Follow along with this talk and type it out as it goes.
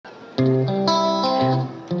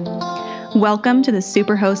Welcome to the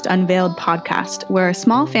Superhost Unveiled podcast, where a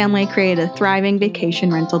small family created a thriving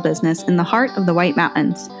vacation rental business in the heart of the White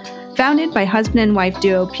Mountains. Founded by husband and wife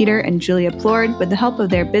duo Peter and Julia Plord, with the help of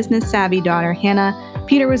their business-savvy daughter Hannah,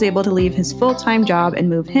 Peter was able to leave his full-time job and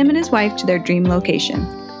move him and his wife to their dream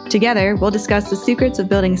location. Together, we'll discuss the secrets of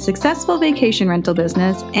building a successful vacation rental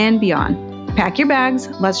business and beyond. Pack your bags,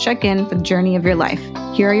 let's check in for the journey of your life.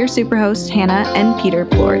 Here are your superhosts, Hannah and Peter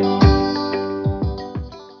Plord. All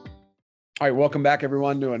right, welcome back,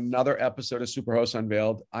 everyone, to another episode of Superhost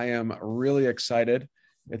Unveiled. I am really excited.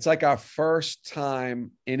 It's like our first time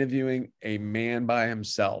interviewing a man by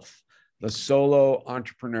himself. The solo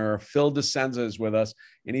entrepreneur, Phil DeSenza, is with us,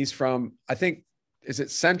 and he's from, I think, is it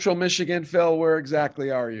Central Michigan, Phil? Where exactly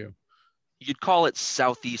are you? You'd call it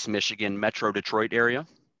Southeast Michigan, Metro Detroit area.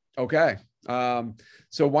 Okay.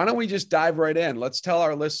 So why don't we just dive right in? Let's tell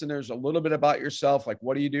our listeners a little bit about yourself. Like,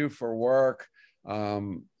 what do you do for work?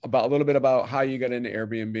 About a little bit about how you got into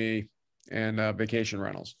Airbnb and vacation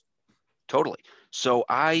rentals. Totally. So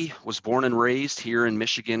I was born and raised here in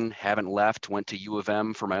Michigan, haven't left, went to U of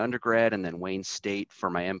M for my undergrad and then Wayne State for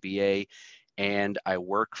my MBA. And I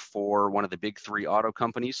work for one of the big three auto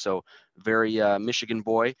companies. So very Michigan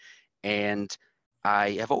boy. And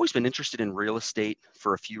I have always been interested in real estate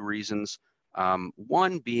for a few reasons.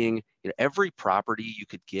 One being, every property you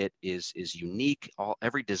could get is unique.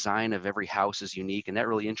 Every design of every house is unique, and that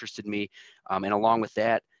really interested me. And along with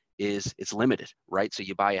that is it's limited, right? So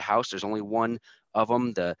you buy a house, there's only one of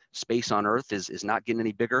them. The space on Earth is not getting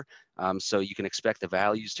any bigger, so you can expect the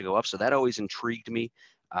values to go up. So that always intrigued me.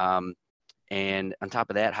 And on top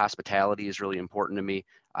of that, hospitality is really important to me.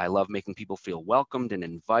 I love making people feel welcomed and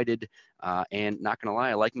invited. And not going to lie,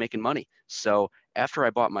 I like making money. So after I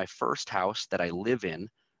bought my first house that I live in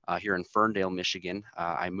here in Ferndale, Michigan,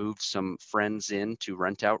 I moved some friends in to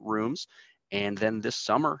rent out rooms. And then this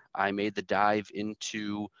summer, I made the dive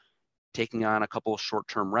into taking on a couple of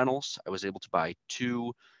short-term rentals. I was able to buy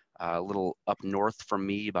two a little up north from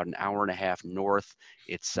me, about an hour and a half north.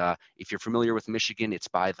 It's if you're familiar with Michigan, it's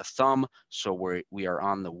by the thumb. So we are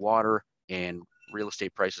on the water, and real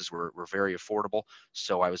estate prices were very affordable.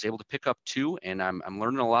 So I was able to pick up two, and I'm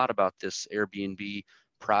learning a lot about this Airbnb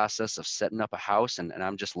process of setting up a house, and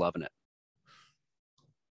I'm just loving it.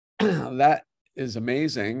 That is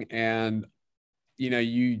amazing. And,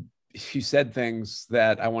 you said things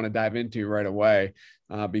that I want to dive into right away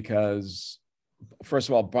because first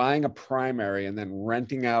of all, buying a primary and then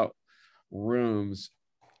renting out rooms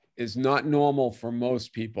is not normal for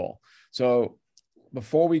most people. So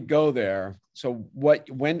before we go there, so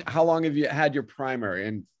how long have you had your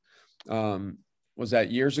primary? And was that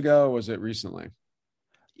years ago or was it recently?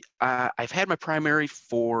 I've had my primary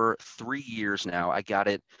for 3 years now. I got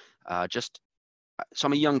it so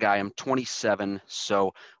I'm a young guy. I'm 27.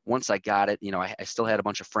 So once I got it, I still had a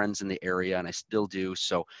bunch of friends in the area, and I still do.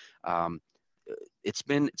 So it's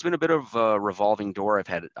been a bit of a revolving door. I've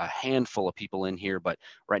had a handful of people in here, but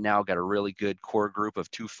right now I've got a really good core group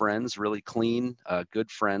of two friends, really clean,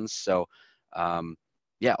 good friends. So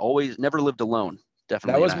yeah, always never lived alone.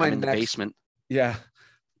 Definitely. That was I'm in the basement. Yeah.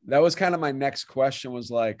 That was kind of my next question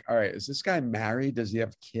was like, all right, is this guy married? Does he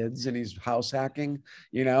have kids and he's house hacking?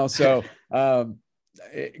 So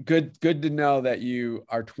good to know that you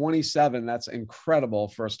are 27. That's incredible.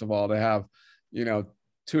 First of all, to have,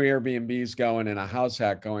 two Airbnbs going and a house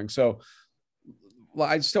hack going. So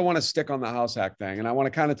I still want to stick on the house hack thing. And I want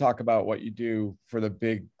to kind of talk about what you do for the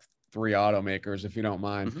big three automakers, if you don't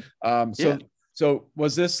mind. Mm-hmm. So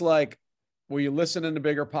was this like, were you listening to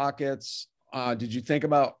Bigger Pockets? Did you think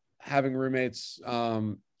about having roommates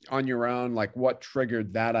on your own? Like, what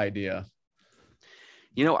triggered that idea?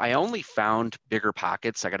 I only found Bigger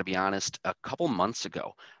Pockets, I got to be honest, a couple months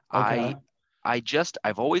ago. Okay.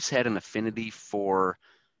 I've always had an affinity for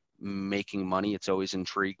making money. It's always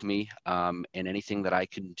intrigued me. And anything that I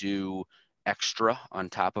can do extra on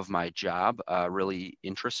top of my job really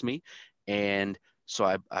interests me. And so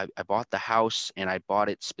I bought the house, and I bought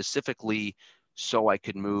it specifically so I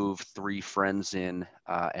could move three friends in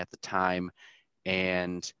at the time.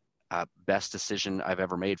 And best decision I've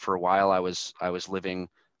ever made. For a while, I was living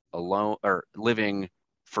alone, or living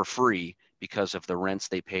for free because of the rents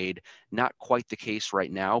they paid. Not quite the case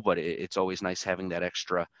right now, but it's always nice having that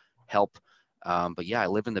extra help. But yeah, I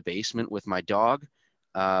live in the basement with my dog.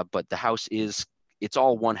 But the house it's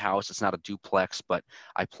all one house. It's not a duplex, but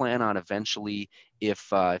I plan on eventually, if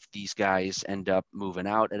these guys end up moving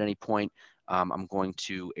out at any point, I'm going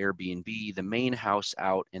to Airbnb the main house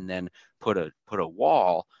out, and then put a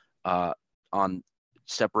wall on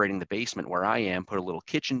separating the basement where I am, put a little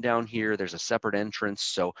kitchen down here. There's a separate entrance.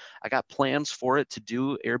 So I got plans for it to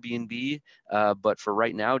do Airbnb. But for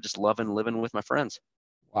right now, just loving living with my friends.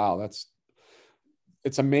 Wow.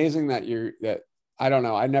 It's amazing that I don't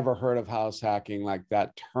know. I never heard of house hacking, like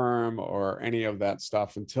that term or any of that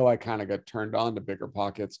stuff, until I kind of got turned on to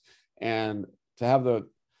BiggerPockets. And to have the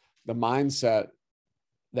mindset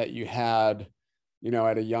that you had,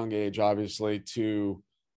 at a young age, obviously, to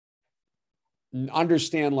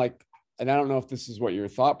understand, like, and I don't know if this is what your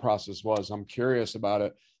thought process was. I'm curious about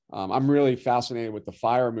it. I'm really fascinated with the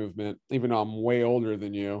FIRE movement, even though I'm way older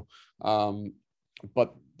than you.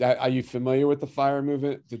 But are you familiar with the FIRE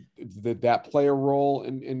movement? Did that play a role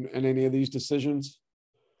in any of these decisions?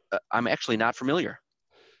 I'm actually not familiar.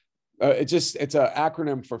 It's an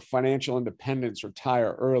acronym for financial independence,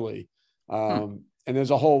 retire early. And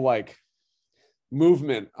there's a whole like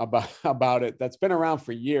movement about it that's been around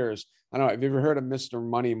for years. I don't know. Have you ever heard of Mr.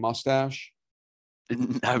 Money Mustache?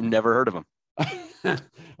 I've never heard of him.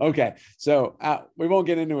 Okay, so we won't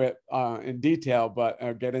get into it in detail,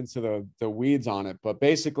 but get into the weeds on it. But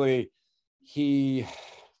basically, he's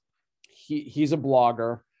a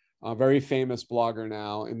blogger, a very famous blogger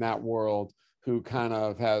now in that world, who kind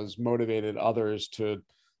of has motivated others to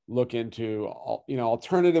look into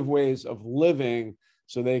alternative ways of living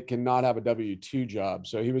so they can not have a W-2 job.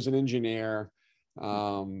 So he was an engineer.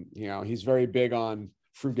 He's very big on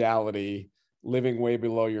frugality, living way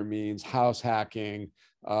below your means, house hacking,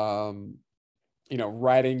 riding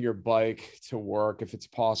your bike to work if it's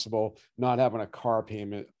possible, not having a car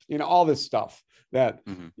payment, all this stuff that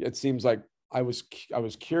it seems like I was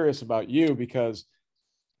curious about you, because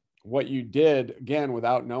what you did, again,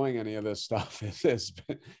 without knowing any of this stuff,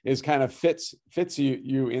 is kind of fits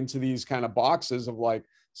you into these kind of boxes of like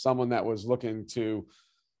someone that was looking to,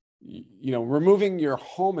 removing your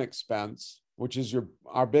home expense, which is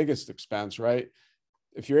our biggest expense, right?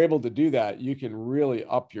 If you're able to do that, you can really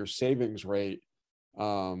up your savings rate,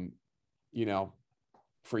 obviously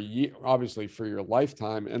for your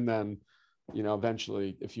lifetime. And then,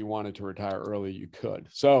 eventually, if you wanted to retire early, you could.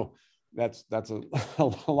 So that's a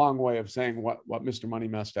long way of saying what Mr. Money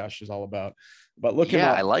Mustache is all about. But look him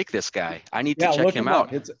up. I like this guy. I need to check him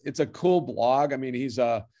out. It's a cool blog. I mean, he's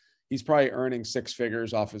probably earning six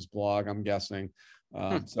figures off his blog, I'm guessing.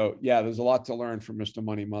 So yeah, there's a lot to learn from Mr.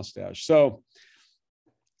 Money Mustache. So,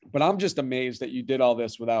 but I'm just amazed that you did all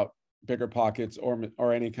this without BiggerPockets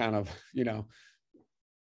or any kind of,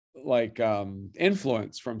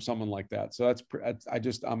 influence from someone like that. So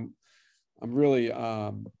I'm really,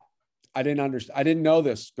 I didn't know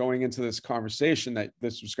this going into this conversation, that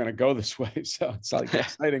this was going to go this way. So it's like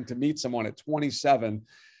exciting to meet someone at 27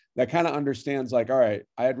 that kind of understands, like, all right,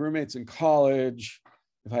 I had roommates in college.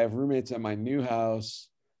 If I have roommates at my new house,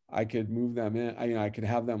 I could move them in. I could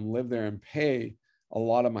have them live there and pay a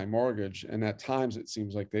lot of my mortgage. And at times it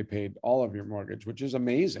seems like they paid all of your mortgage, which is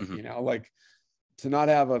amazing. Like to not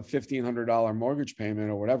have a $1,500 mortgage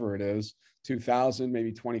payment or whatever it is, 2,000,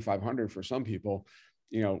 maybe 2,500 for some people.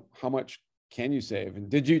 How much can you save? And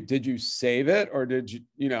did you save it, or did you,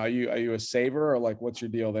 are you a saver, or like, what's your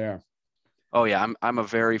deal there? Oh yeah, I'm a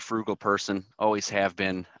very frugal person. Always have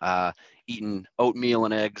been. Eating oatmeal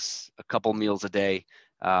and eggs a couple meals a day.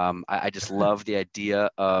 I just love the idea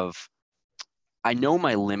of, I know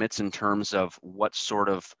my limits in terms of what sort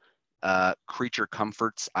of creature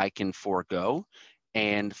comforts I can forego.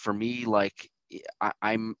 And for me, like,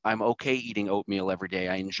 I'm okay eating oatmeal every day.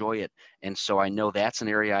 I enjoy it. And so I know that's an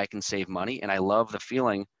area I can save money. And I love the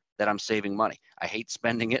feeling that I'm saving money. I hate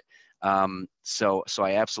spending it. So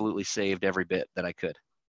I absolutely saved every bit that I could.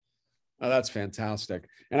 Oh, that's fantastic.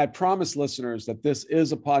 And I promise listeners that this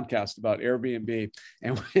is a podcast about Airbnb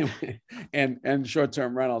and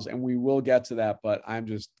short-term rentals, and we will get to that, but I'm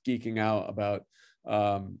just geeking out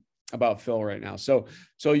about Phil right now. So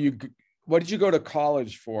what did you go to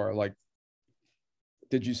college for? Like,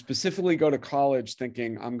 did you specifically go to college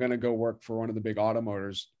thinking, I'm going to go work for one of the big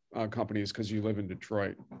automotive companies because you live in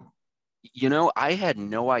Detroit? I had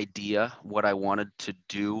no idea what I wanted to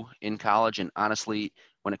do in college. And honestly,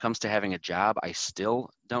 when it comes to having a job, I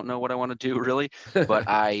still don't know what I want to do really. But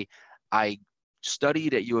I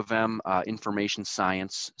studied at U of M information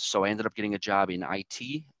science. So I ended up getting a job in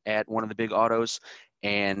IT at one of the big autos.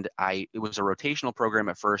 And it was a rotational program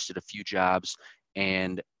at first, did a few jobs.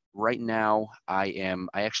 And right now I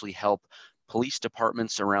actually help police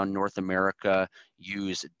departments around North America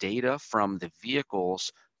use data from the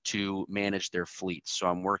vehicles to manage their fleets. So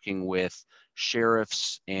I'm working with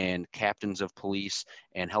sheriffs and captains of police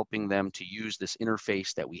and helping them to use this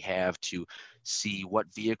interface that we have to see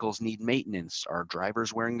what vehicles need maintenance. Are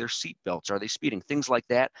drivers wearing their seat belts? Are they speeding? Things like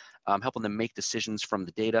that. Helping them make decisions from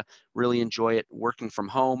the data. Really enjoy it. Working from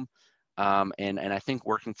home. And I think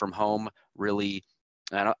working from home really,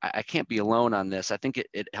 I can't be alone on this. I think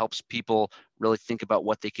it helps people really think about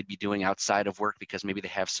what they could be doing outside of work, because maybe they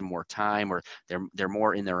have some more time, or they're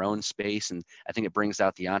more in their own space. And I think it brings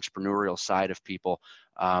out the entrepreneurial side of people.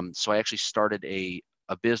 So I actually started a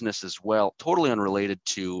business as well, totally unrelated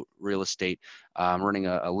to real estate. Running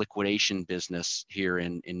a liquidation business here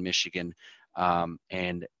in Michigan.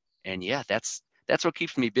 And yeah, that's what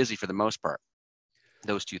keeps me busy for the most part.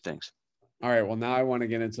 Those two things. All right. Well, now I want to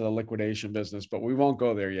get into the liquidation business, but we won't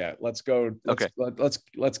go there yet. Let's go.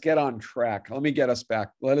 Let's get on track. Let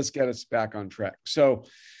us get us back on track. So,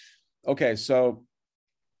 okay. So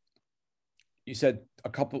you said a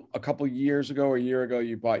couple years ago or a year ago,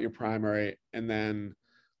 you bought your primary, and then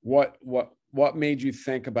what made you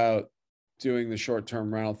think about doing the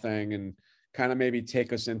short-term rental thing, and kind of maybe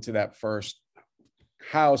take us into that first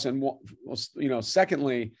house? And,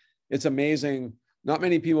 secondly, it's amazing. Not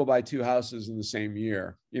many people buy two houses in the same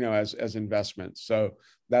year, as investments. So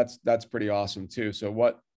that's pretty awesome too.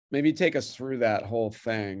 So maybe take us through that whole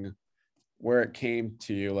thing, where it came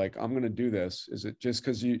to you, like, I'm going to do this. Is it just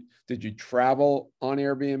because did you travel on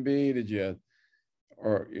Airbnb?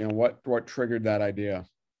 What triggered that idea?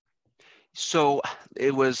 So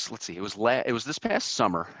it was, it was this past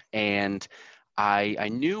summer, and I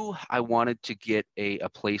knew I wanted to get a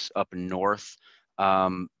place up north,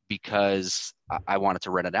 because I wanted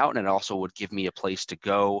to rent it out, and it also would give me a place to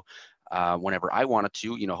go whenever I wanted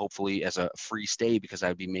to, hopefully as a free stay, because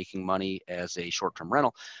I'd be making money as a short-term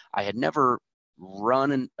rental. I had never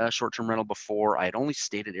run a short-term rental before. I had only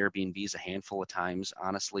stayed at Airbnbs a handful of times,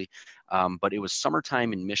 honestly, but it was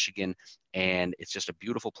summertime in Michigan, and it's just a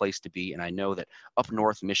beautiful place to be. And I know that up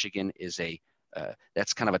north Michigan is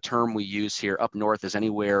that's kind of a term we use here. Up north is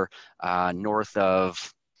anywhere north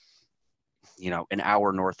of an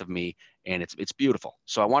hour north of me, and it's beautiful.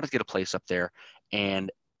 So I wanted to get a place up there,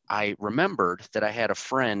 and I remembered that I had a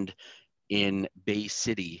friend in Bay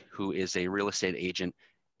City who is a real estate agent,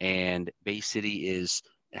 and Bay City is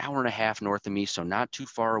an hour and a half north of me, so not too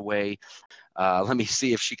far away. Let me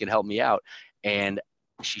see if she can help me out. And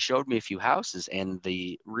she showed me a few houses, and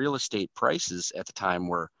the real estate prices at the time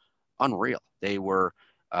were unreal. They were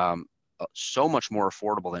so much more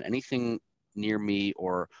affordable than anything near me,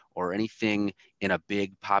 or anything in a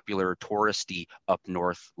big popular touristy up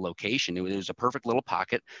north location. It was a perfect little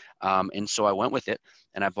pocket. And so I went with it,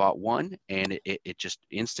 and I bought one, and it just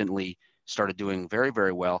instantly started doing very,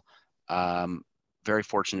 very well. Very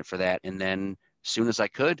fortunate for that. And then as soon as I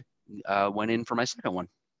could, went in for my second one.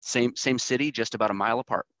 Same city, just about a mile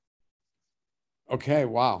apart. Okay.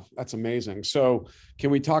 Wow. That's amazing. So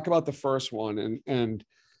can we talk about the first one? And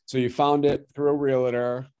so you found it through a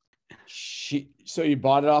realtor. So you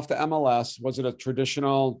bought it off the MLS. Was it a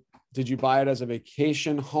traditional, did you buy it as a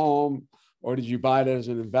vacation home, or did you buy it as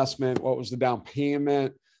an investment? What was the down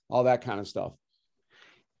payment? All that kind of stuff.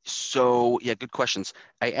 So yeah, good questions.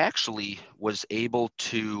 I actually was able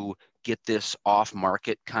to get this off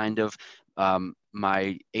market kind of.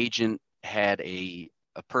 My agent had a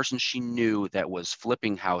person she knew that was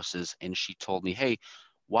flipping houses, and she told me, hey,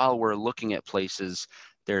 while we're looking at places,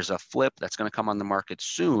 there's a flip that's going to come on the market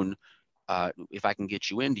soon. If I can get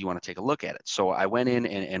you in, do you want to take a look at it? So I went in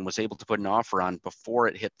and was able to put an offer on before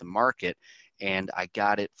it hit the market, and I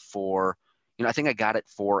got it for, I think I got it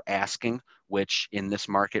for asking, which in this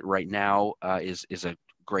market right now is a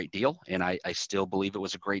great deal, and I still believe it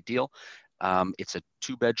was a great deal. It's a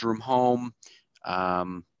 2-bedroom home.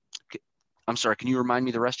 I'm sorry, can you remind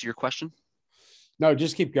me the rest of your question? No,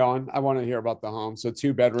 just keep going. I want to hear about the home. So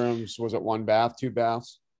 2 bedrooms, was it 1 bath, 2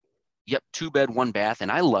 baths? Yep, 2-bed, 1 bath.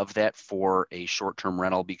 And I love that for a short-term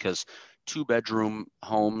rental, because 2-bedroom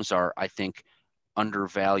homes are, I think,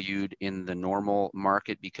 undervalued in the normal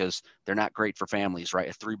market, because they're not great for families, right?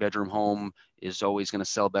 A 3-bedroom home is always going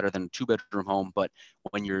to sell better than a 2-bedroom home. But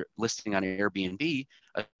when you're listing on Airbnb,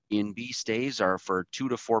 Airbnb stays are for 2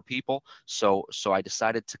 to 4 people. So I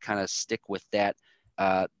decided to kind of stick with that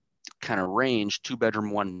kind of range,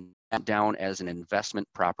 2-bedroom, 1 down as an investment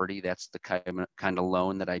property. That's the kind of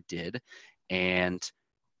loan that I did. And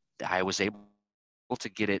I was able to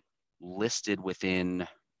get it listed within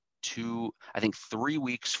 3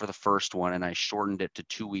 weeks for the first one, and I shortened it to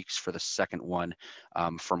 2 weeks for the second one,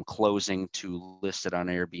 from closing to listed on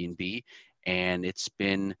Airbnb. And it's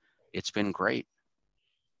been great.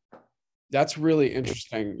 That's really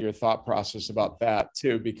interesting, your thought process about that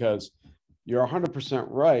too, because you're 100%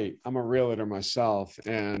 right. I'm a realtor myself.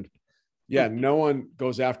 And yeah, no one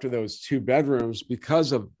goes after those 2 bedrooms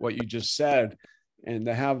because of what you just said. And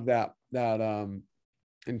to have that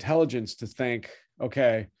intelligence to think,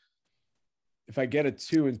 okay, if I get a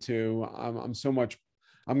 2 and 2,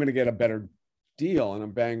 I'm going to get a better deal and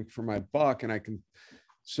I'm bang for my buck. And I can,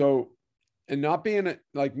 so, and not being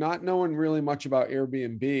like, not knowing really much about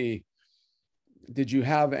Airbnb, did you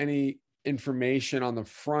have any information on the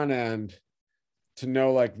front end to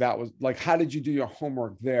know like that was like, how did you do your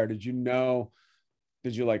homework there? Did you know,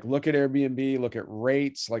 did you like look at Airbnb, look at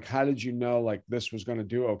rates? Like, how did you know like this was going to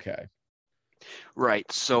do okay? Right.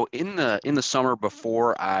 So in the summer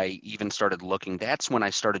before I even started looking, that's when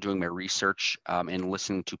I started doing my research and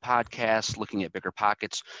listening to podcasts, looking at Bigger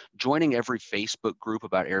Pockets, joining every Facebook group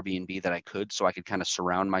about Airbnb that I could, so I could kind of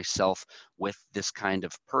surround myself with this kind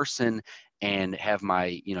of person and have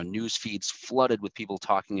my news feeds flooded with people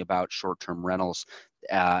talking about short-term rentals.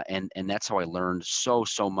 And that's how I learned so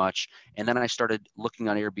much. And then I started looking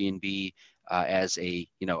on Airbnb as a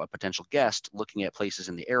potential guest, looking at places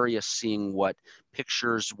in the area, seeing what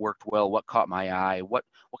pictures worked well, what caught my eye, what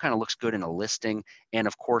kind of looks good in a listing, and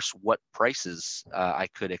of course what prices I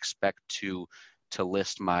could expect to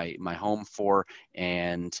list my home for,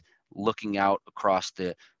 and looking out across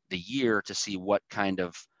the year to see what kind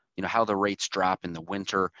of how the rates drop in the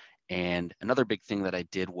winter. And another big thing that I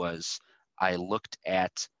did was I looked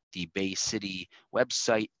at the Bay City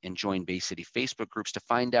website and joined Bay City Facebook groups to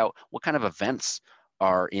find out what kind of events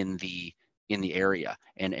are in the area,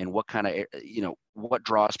 and what kind of what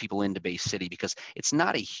draws people into Bay City, because it's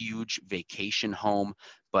not a huge vacation home,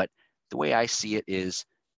 but the way I see it is,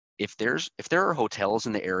 if there are hotels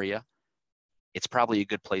in the area, it's probably a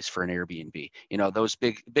good place for an Airbnb. Those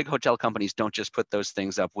big hotel companies don't just put those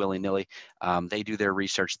things up willy-nilly. They do their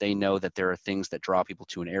research. They know that there are things that draw people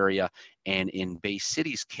to an area. And in Bay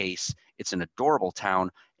City's case, it's an adorable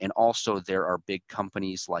town. And also there are big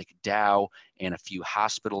companies like Dow and a few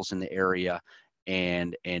hospitals in the area.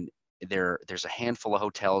 And there's a handful of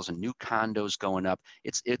hotels and new condos going up.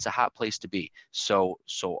 It's a hot place to be. So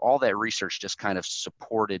all that research just kind of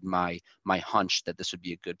supported my hunch that this would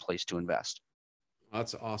be a good place to invest.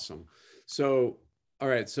 That's awesome. So, all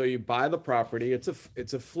right. So you buy the property. It's a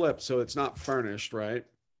flip. So it's not furnished, right?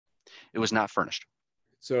 It was not furnished.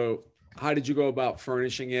 So how did you go about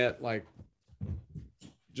furnishing it? Like,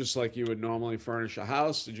 just like you would normally furnish a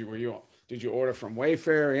house? Did you order from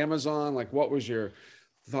Wayfair, Amazon? Like, what was your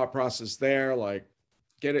thought process there? Like,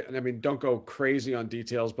 get it. I mean, don't go crazy on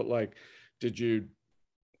details, but like, did you,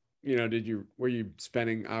 were you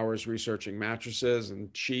spending hours researching mattresses and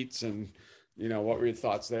sheets and, what were your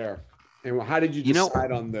thoughts there? And how did you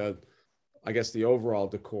decide on I guess the overall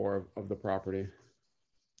decor of the property?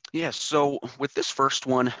 Yeah, so with this first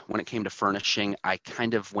one, when it came to furnishing, I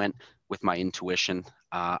kind of went with my intuition.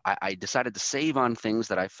 I decided to save on things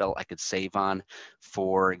that I felt I could save on.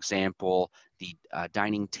 For example, the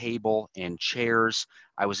dining table and chairs.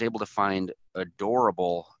 I was able to find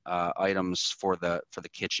adorable items for the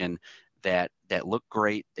kitchen that look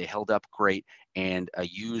great. They held up great, and a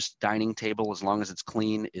used dining table, as long as it's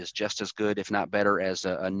clean, is just as good, if not better, as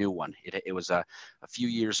a new one. It was a few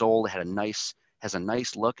years old. It has a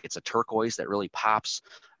nice look. It's a turquoise that really pops.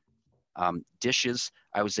 Dishes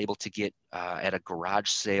I was able to get at a garage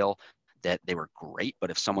sale, that they were great,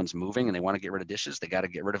 but if someone's moving and they want to get rid of dishes, they got to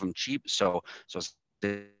get rid of them cheap. So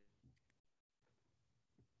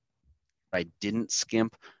I didn't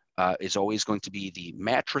skimp is always going to be the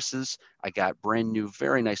mattresses. I got brand new,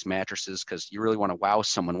 very nice mattresses, because you really want to wow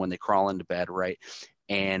someone when they crawl into bed, right?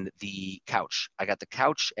 And the couch. I got the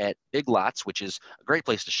couch at Big Lots, which is a great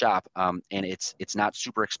place to shop. And it's not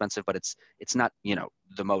super expensive, but it's not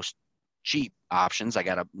the most cheap options. I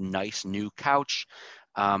got a nice new couch.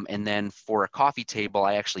 And then for a coffee table,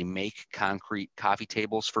 I actually make concrete coffee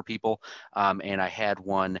tables for people. And I had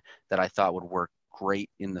one that I thought would work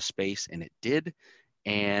great in the space, and it did.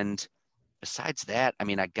 And besides that, I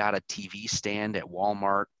mean, I got a TV stand at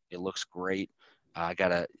Walmart. It looks great. I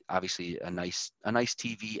got obviously a nice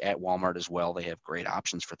TV at Walmart as well. They have great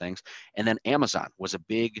options for things. And then Amazon was a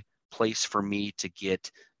big place for me to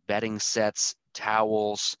get bedding sets,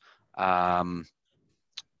 towels. I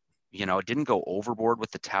didn't go overboard with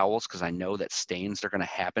the towels, because I know that stains are going to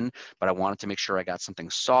happen, but I wanted to make sure I got something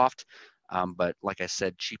soft. But like I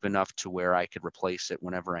said, cheap enough to where I could replace it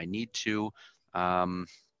whenever I need to.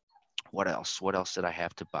 What else? What else did I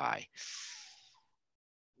have to buy?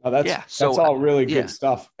 Oh, that's Yeah. that's So all really good yeah.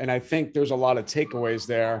 stuff. And I think there's a lot of takeaways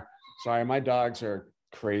there. Sorry, my dogs are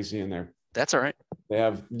crazy and they're That's all right. They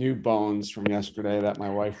have new bones from yesterday that my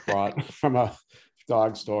wife brought from a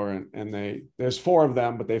dog store, and there's 4 of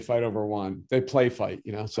them, but they fight over one. They play fight,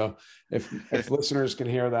 So if listeners can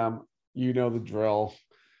hear them, the drill.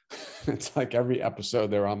 It's like every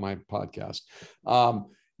episode they're on my podcast.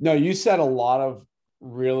 No, you said a lot of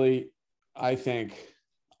really, I think,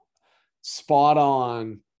 spot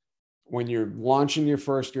on when you're launching your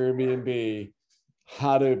first Airbnb,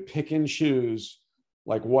 how to pick and choose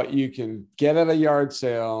like what you can get at a yard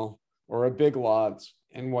sale or a Big Lots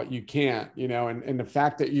and what you can't, and the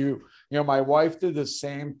fact that my wife did the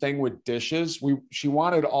same thing with dishes. She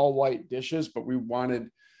wanted all white dishes, but we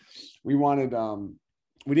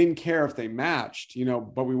didn't care if they matched,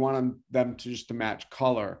 but we wanted them to match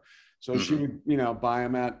color. So she would, buy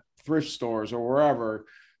them at thrift stores or wherever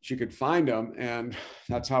she could find them. And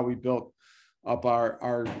that's how we built up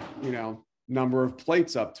our number of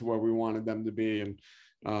plates up to where we wanted them to be.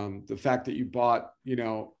 And the fact that you bought,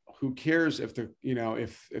 who cares if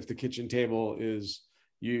if the kitchen table is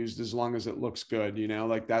used, as long as it looks good,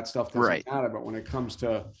 like that stuff doesn't matter. But when it comes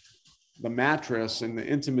to the mattress and the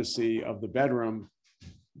intimacy of the bedroom,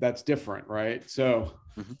 that's different, right? So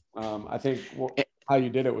I think how you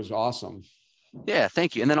did it was awesome. Yeah,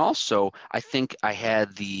 thank you. And then also, I think I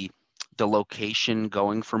had the location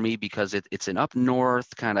going for me because it's an up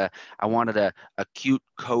north kind of. I wanted a cute,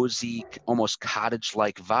 cozy, almost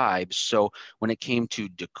cottage-like vibe. So when it came to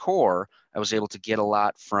decor, I was able to get a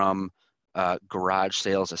lot from garage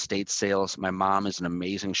sales, estate sales. My mom is an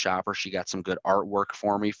amazing shopper. She got some good artwork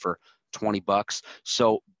for me for $20.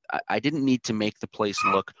 So I didn't need to make the place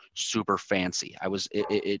look super fancy.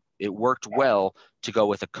 It worked well to go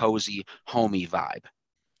with a cozy, homey vibe.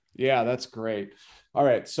 Yeah, that's great. All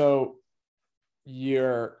right. So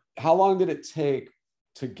how long did it take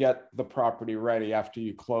to get the property ready after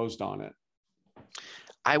you closed on it?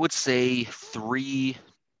 I would say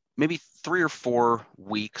maybe 3 or 4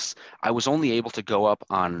 weeks. I was only able to go up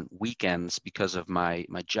on weekends because of my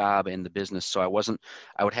job and the business. So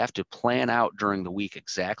I would have to plan out during the week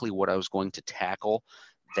exactly what I was going to tackle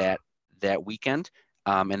that weekend.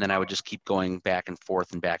 And then I would just keep going back and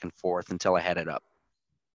forth until I had it up.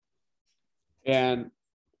 And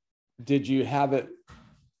did you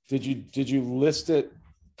list it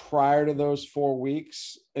prior to those 4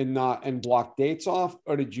 weeks and block dates off,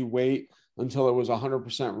 or did you wait until it was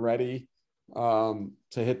 100% ready to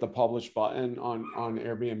hit the publish button on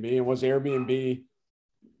Airbnb? And was Airbnb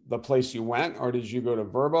the place you went, or did you go to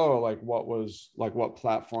Vrbo, or what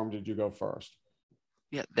platform did you go first?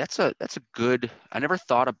 Yeah, that's a good. I never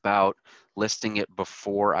thought about listing it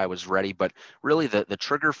before I was ready, but really the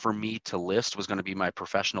trigger for me to list was going to be my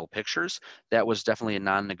professional pictures. That was definitely a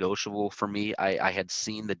non-negotiable for me. I had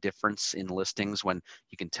seen the difference in listings when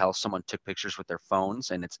you can tell someone took pictures with their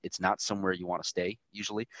phones, and it's not somewhere you want to stay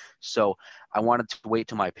usually. So I wanted to wait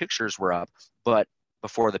till my pictures were up, but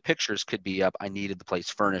before the pictures could be up, I needed the place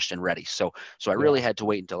furnished and ready. So I really had to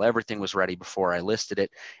wait until everything was ready before I listed it.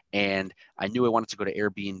 And I knew I wanted to go to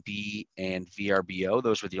Airbnb and VRBO.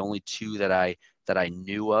 Those were the only 2 that I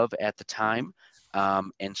knew of at the time.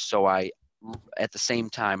 And so at the same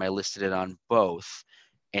time, I listed it on both.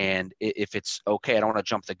 And if it's okay, I don't want to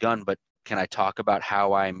jump the gun, but can I talk about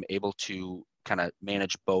how I'm able to kind of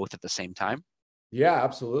manage both at the same time? Yeah,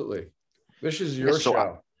 absolutely. This is your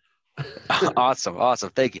show. Awesome.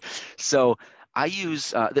 Thank you. So I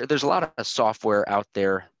use, there's a lot of software out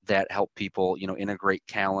there that help people, integrate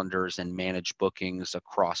calendars and manage bookings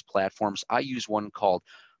across platforms. I use one called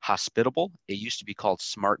Hospitable. It used to be called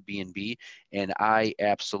Smart B&B, and I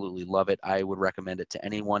absolutely love it. I would recommend it to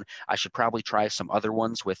anyone. I should probably try some other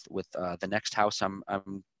ones with the next house I'm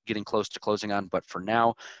getting close to closing on, but for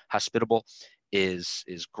now, Hospitable is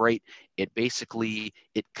great. It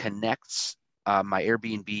connects my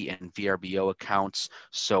Airbnb and VRBO accounts.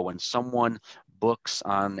 So when someone books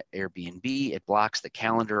on Airbnb, it blocks the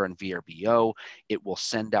calendar on VRBO. It will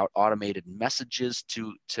send out automated messages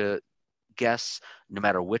to guests, no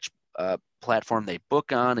matter which platform they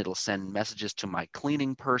book on. It'll send messages to my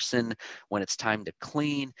cleaning person when it's time to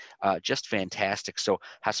clean. Just fantastic. So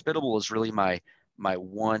Hospitable is really my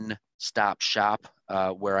one-stop shop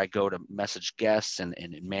where I go to message guests and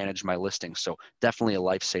manage my listings. So definitely a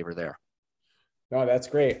lifesaver there. No, that's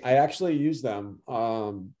great. I actually use them,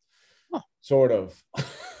 sort of.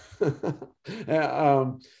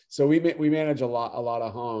 So we manage a lot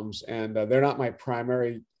of homes, and they're not my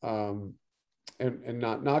primary, and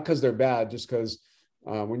not because they're bad, just because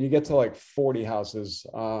when you get to like 40 houses,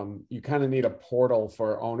 you kind of need a portal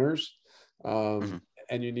for owners, and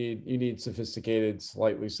you need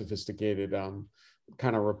slightly sophisticated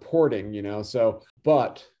kind of reporting, So,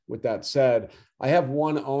 but with that said, I have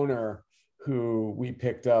one owner who we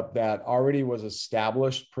picked up that already was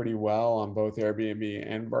established pretty well on both Airbnb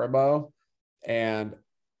and Vrbo. And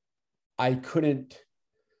I couldn't,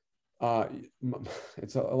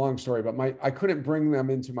 it's a long story, but I couldn't bring them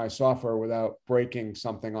into my software without breaking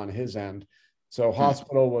something on his end. So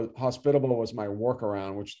Hospitable was my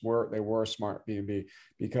workaround, which they were smart B&B,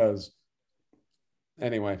 because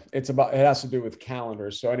anyway, it has to do with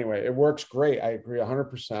calendars. So anyway, it works great. I agree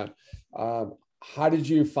 100%. How did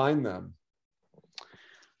you find them?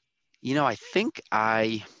 I think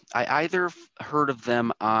I either heard of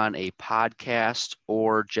them on a podcast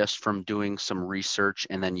or just from doing some research,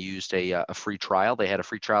 and then used a free trial. They had a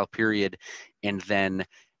free trial period. And then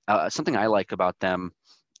something I like about them,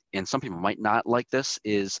 and some people might not like this,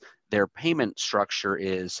 is their payment structure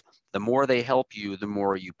is the more they help you, the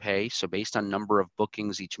more you pay. So based on number of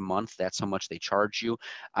bookings each month, that's how much they charge you.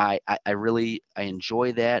 I really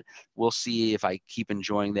enjoy that. We'll see if I keep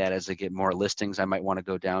enjoying that as I get more listings. I might want to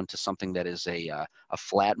go down to something that is a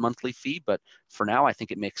flat monthly fee. But for now, I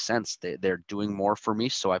think it makes sense. They're doing more for me,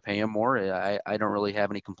 so I pay them more. I don't really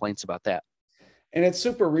have any complaints about that. And it's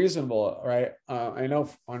super reasonable, right? I know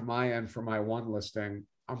on my end for my one listing,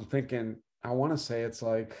 I'm thinking, I want to say it's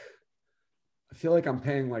like, I feel like I'm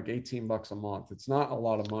paying like $18 a month. It's not a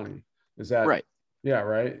lot of money. Is that right? Yeah,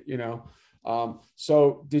 right.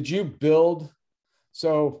 So did you build?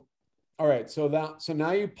 So, all right. So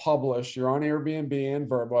now you publish, you're on Airbnb and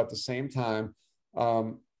Vrbo at the same time.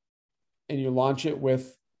 And you launch it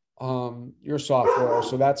with your software.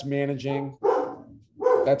 So that's managing,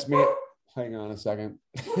 hang on a second.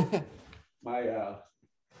 my guy.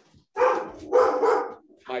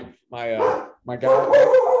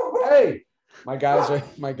 Hey, my guys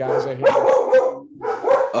are here.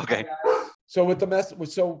 Okay. So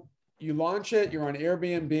so you launch it, you're on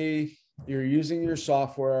Airbnb, you're using your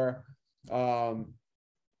software. I'm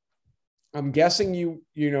guessing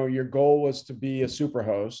your goal was to be a super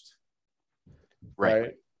host,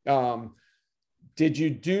 right? Did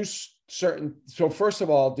you do first of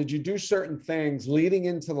all, did you do certain things leading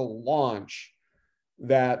into the launch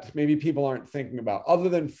that maybe people aren't thinking about, other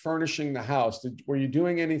than furnishing the house? Were you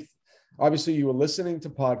doing anything? Obviously, you were listening to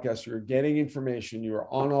podcasts, you were getting information, you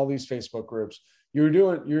were on all these Facebook groups,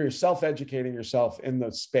 you're self-educating yourself in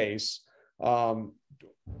the space.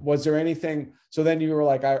 Was there anything? So then you were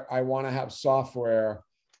like, I want to have software,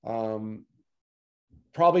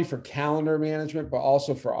 probably for calendar management, but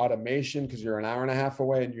also for automation, because you're an hour and a half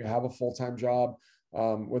away and you have a full-time job.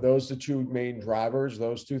 Were those the two main drivers,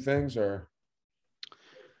 those two things, or?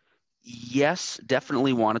 Yes,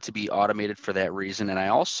 definitely wanted to be automated for that reason. And I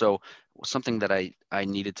also, something that I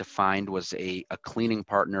needed to find was a cleaning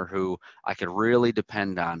partner who I could really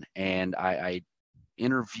depend on. And I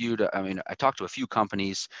talked to a few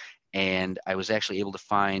companies, and I was actually able to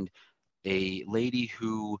find a lady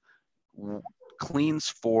who cleans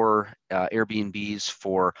for Airbnbs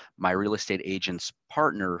for my real estate agent's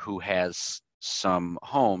partner who has some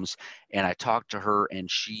homes. And I talked to her, and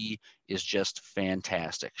she is just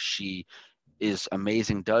fantastic. She is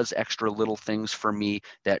amazing, does extra little things for me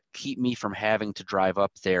that keep me from having to drive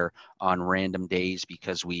up there on random days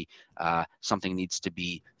because something needs to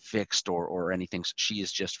be fixed or anything. She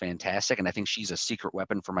is just fantastic. And I think she's a secret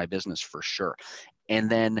weapon for my business for sure. And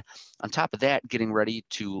then on top of that, getting ready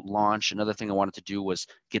to launch, another thing I wanted to do was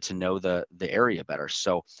get to know the area better.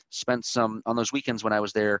 So spent some, on those weekends when I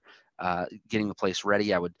was there getting the place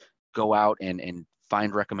ready, I would go out and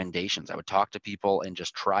find recommendations. I would talk to people and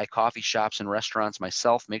just try coffee shops and restaurants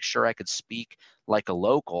myself, make sure I could speak like a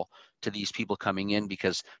local to these people coming in,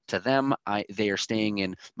 because to them, they are staying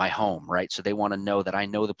in my home, right? So they want to know that I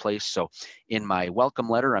know the place. So in my welcome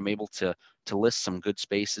letter, I'm able to list some good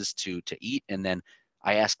spaces to eat. And then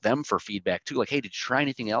I ask them for feedback too, like, hey, did you try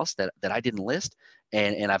anything else that I didn't list?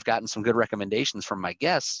 And I've gotten some good recommendations from my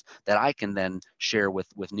guests that I can then share with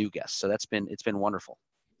new guests. So it's been wonderful.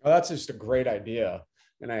 Well, that's just a great idea.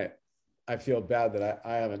 And I feel bad that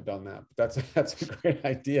I haven't done that, but that's a great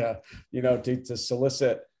idea, to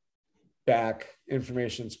solicit back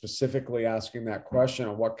information, specifically asking that question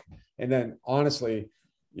on and then honestly,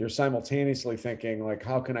 you're simultaneously thinking like,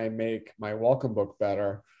 how can I make my welcome book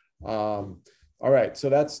better? All right. So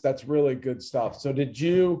that's really good stuff. So did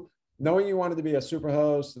you, knowing you wanted to be a super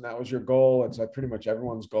host and that was your goal, it's like pretty much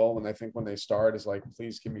everyone's goal. And I think when they start is like,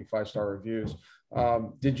 please give me 5-star reviews.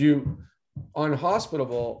 Did you, on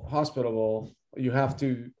Hospitable, you have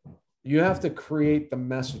to create the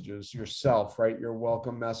messages yourself, right? Your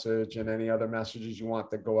welcome message and any other messages you want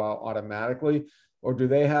that go out automatically, or do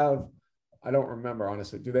they have I don't remember,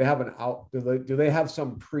 honestly. Do they have do they have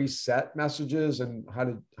some preset messages, and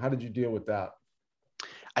how did you deal with that?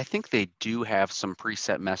 I think they do have some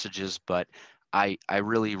preset messages, but I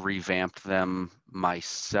really revamped them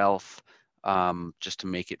myself, just to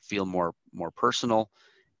make it feel more personal.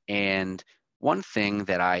 And one thing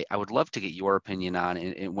that I would love to get your opinion on,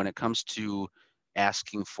 and when it comes to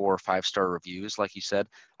asking for 5-star reviews, like you said,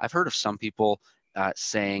 I've heard of some people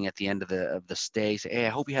saying at the end of the stay, say, "Hey, I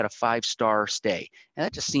hope you had a 5-star stay," and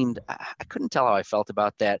that just seemed, I couldn't tell how I felt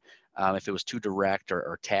about that, if it was too direct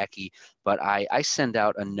or tacky. But I send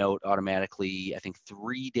out a note automatically, I think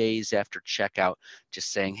 3 days after checkout,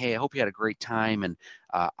 just saying, "Hey, I hope you had a great time, and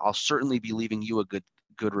I'll certainly be leaving you a good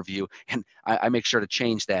review." And I make sure to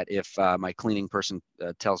change that if my cleaning person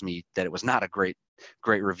tells me that it was not a great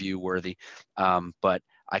review worthy. But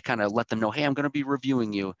I kind of let them know, "Hey, I'm going to be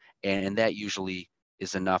reviewing you," and that usually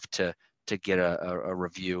is enough to get a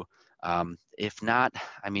review. If not,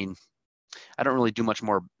 I mean, I don't really do much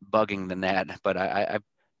more bugging than that, but I've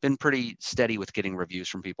been pretty steady with getting reviews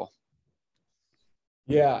from people.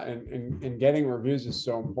 Yeah, and getting reviews is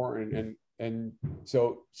so important, and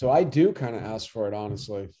so I do kind of ask for it,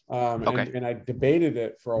 honestly. Okay. And I debated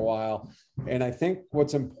it for a while, and I think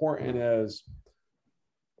what's important is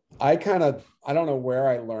I don't know where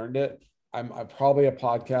I learned it. I'm probably a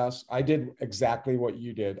podcast. I did exactly what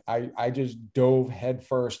you did. I just dove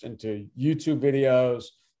headfirst into YouTube videos,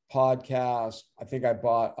 podcasts. I think I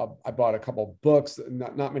bought a couple books,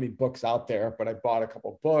 not many books out there, but I bought a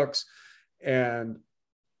couple books. And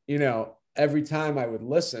every time I would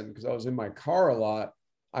listen, because I was in my car a lot,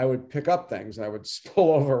 I would pick up things and I would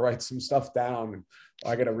pull over, write some stuff down, and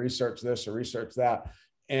I got to research this or research that.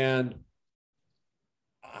 And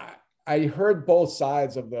I heard both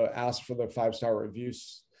sides of the ask for the 5-star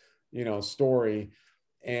reviews, story.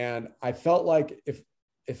 And I felt like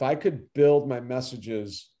if I could build my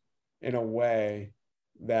messages in a way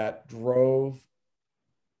that drove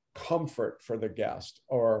comfort for the guest,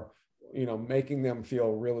 or making them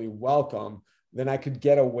feel really welcome, then I could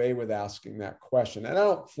get away with asking that question. And I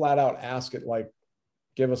don't flat out ask it like,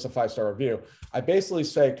 give us a 5-star review. I basically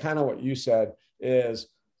say kind of what you said is,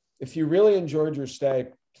 if you really enjoyed your stay,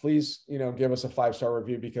 please, give us a 5-star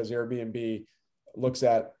review, because Airbnb looks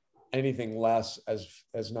at anything less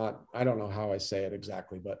as not, I don't know how I say it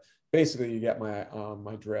exactly, but basically you get my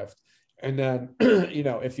drift. And then,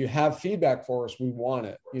 if you have feedback for us, we want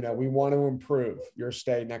it. We want to improve your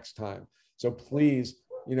stay next time. So please,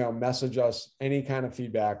 message us any kind of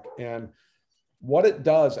feedback. And what it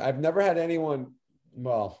does, I've never had anyone,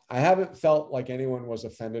 well, I haven't felt like anyone was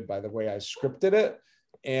offended by the way I scripted it.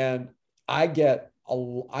 And I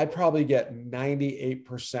probably get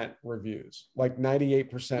 98% reviews, like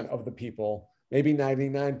 98% of the people, maybe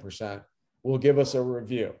 99% will give us a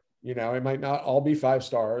review. It might not all be 5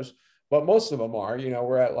 stars, but most of them are.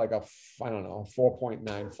 We're at like I don't know,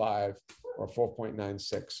 4.95 or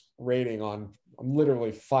 4.96 rating on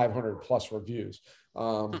literally 500 plus reviews.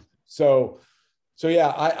 So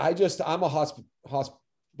yeah, I'm a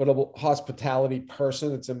hospitality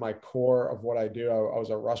person. It's in my core of what I do. I was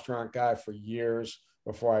a restaurant guy for years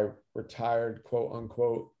before I retired, quote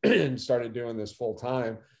unquote, and started doing this full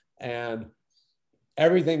time. And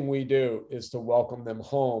everything we do is to welcome them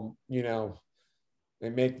home,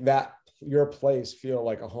 and make that your place feel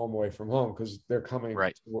like a home away from home, because they're coming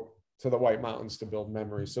Right. to the White Mountains to build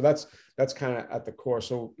memories. So that's kind of at the core.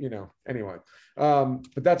 So, anyway,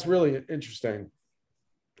 but that's really interesting.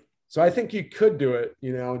 So I think you could do it,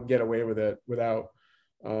 and get away with it without,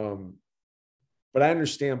 but I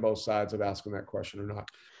understand both sides of asking that question or not.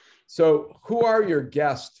 So who are your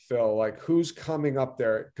guests, Phil? Like, who's coming up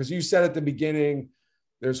there? Because you said at the beginning,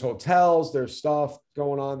 there's hotels, there's stuff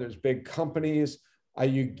going on, there's big companies.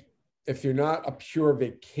 If you're not a pure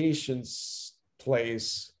vacation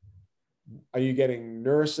place, are you getting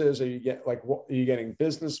nurses? Are you getting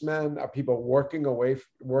businessmen? Are people working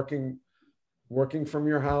from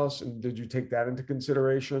your house? And did you take that into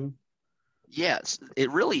consideration? Yes, it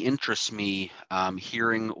really interests me,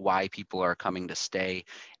 hearing why people are coming to stay.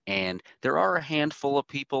 And there are a handful of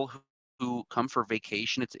people who come for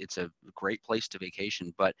vacation. It's a great place to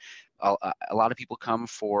vacation, but a lot of people come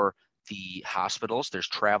for the hospitals. There's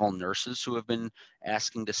travel nurses who have been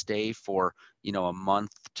asking to stay for, a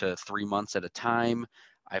month to 3 months at a time.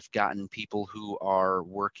 I've gotten people who are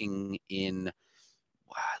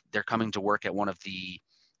they're coming to work at one of the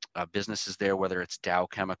businesses there, whether it's Dow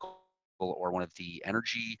Chemical or one of the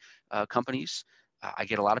energy companies. I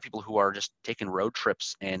get a lot of people who are just taking road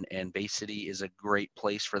trips, and Bay City is a great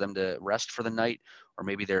place for them to rest for the night,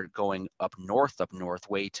 maybe they're going up north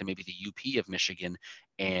way to maybe the UP of Michigan,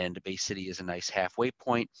 and Bay City is a nice halfway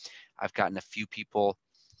point. I've gotten a few people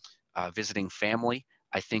visiting family.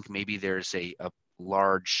 I think maybe there's a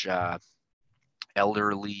large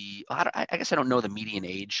elderly, I guess I don't know the median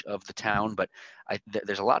age of the town, but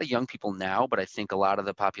there's a lot of young people now, but I think a lot of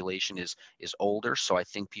the population is older. So I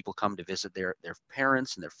think people come to visit their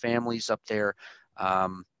parents and their families up there.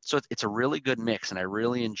 So it's a really good mix, and I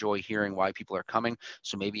really enjoy hearing why people are coming.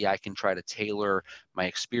 So maybe I can try to tailor my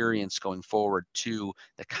experience going forward to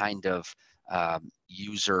the kind of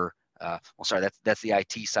user. Well, sorry, that's the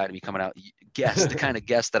IT side of me coming out. The kind of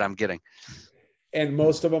guest that I'm getting. And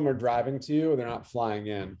most of them are driving to you, or they're not flying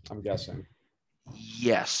in, I'm guessing.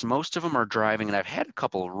 Yes, most of them are driving, and I've had a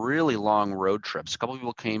couple of really long road trips. A couple of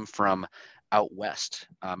people came from out west,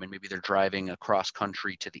 and maybe they're driving across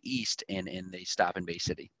country to the east, and they stop in Bay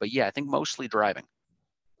City. But yeah, I think mostly driving.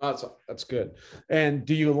 That's good. And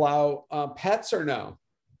do you allow pets or no?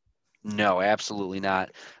 No, absolutely not.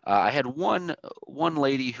 I had one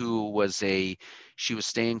lady who she was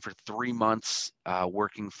staying for 3 months,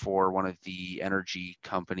 working for one of the energy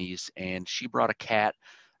companies, and she brought a cat.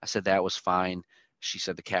 I said that was fine. She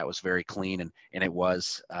said the cat was very clean, and it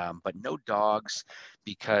was, but no dogs,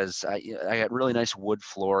 because I got really nice wood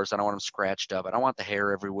floors. I don't want them scratched up. I don't want the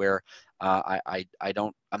hair everywhere. I'm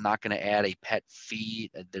not going to add a pet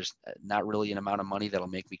fee. There's not really an amount of money that'll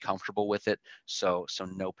make me comfortable with it. So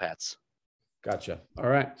no pets. Gotcha. All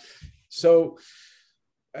right. So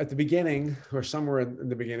at the beginning, or somewhere in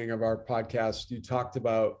the beginning of our podcast, you talked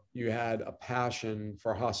about you had a passion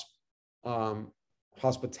for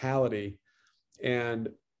hospitality, and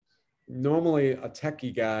normally a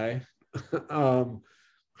techie guy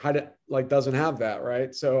doesn't have that,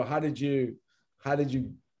 right? So how did you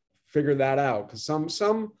figure that out? Because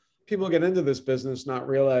some people get into this business not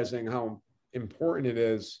realizing how important it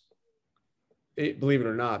is. Believe it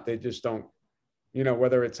or not, they just don't,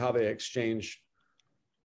 whether it's how they exchange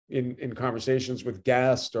in conversations with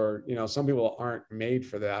guests, or, some people aren't made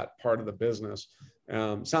for that part of the business.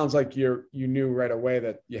 Sounds like you knew right away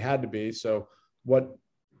that you had to be. So what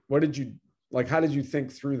did you like? How did you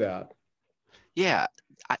think through that? Yeah,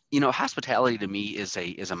 hospitality to me is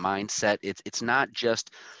a mindset. It's not just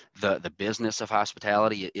the business of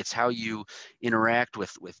hospitality. It's how you interact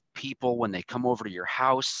with people when they come over to your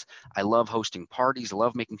house. I love hosting parties. I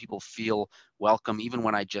love making people feel welcome, even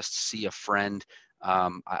when I just see a friend.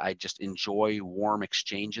 I just enjoy warm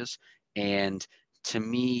exchanges. And to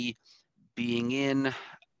me, being in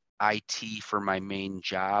IT for my main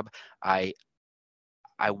job, I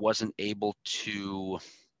wasn't able to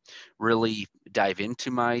really dive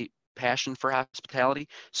into my passion for hospitality.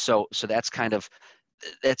 So that's kind of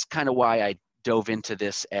why I dove into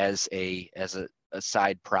this as a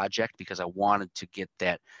side project, because I wanted to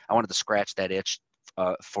scratch that itch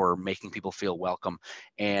for making people feel welcome.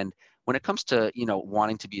 And when it comes to,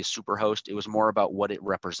 wanting to be a super host, it was more about what it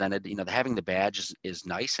represented. Having the badge is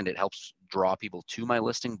nice, and it helps draw people to my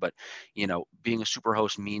listing. But, being a super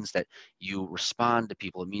host means that you respond to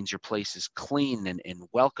people. It means your place is clean and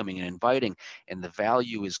welcoming and inviting, and the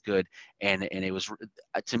value is good. And it was,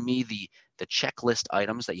 to me, the checklist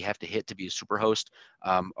items that you have to hit to be a super host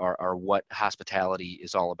are what hospitality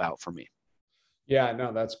is all about for me. Yeah,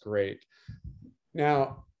 no, that's great.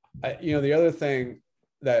 Now, the other thing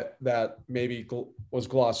that maybe was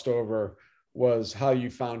glossed over was how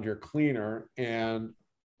you found your cleaner. And,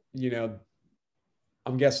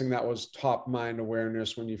 I'm guessing that was top mind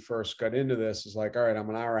awareness when you first got into this. Is like, all right, I'm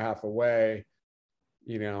an hour and a half away.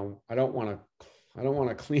 I don't want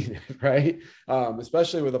to clean it, right?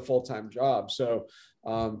 Especially with a full-time job. So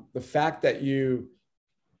the fact that you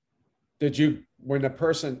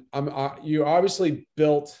obviously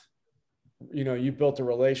built a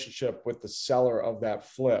relationship with the seller of that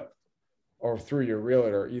flip, or through your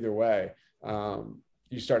realtor, either way.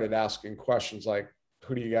 You started asking questions like,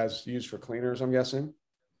 who do you guys use for cleaners, I'm guessing?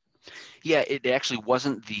 Yeah, it actually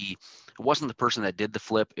wasn't the person that did the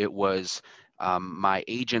flip. It was my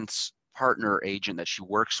agent's partner agent that she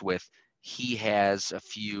works with. He has a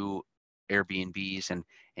few Airbnbs, and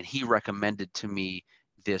he recommended to me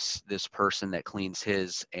this person that cleans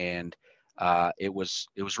his. And it was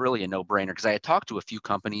really a no-brainer, because I had talked to a few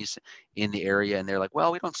companies in the area, and they're like,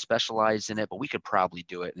 well, we don't specialize in it, but we could probably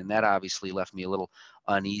do it. And that obviously left me a little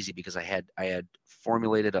uneasy, because I had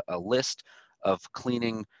formulated a list of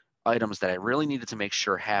cleaning items that I really needed to make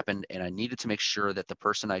sure happened, and I needed to make sure that the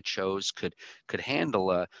person I chose could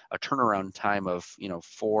handle a turnaround time of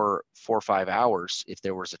 4 or 5 hours if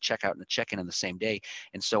there was a checkout and a check-in in the same day.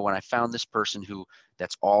 And so when I found this person who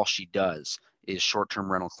that's all she does, is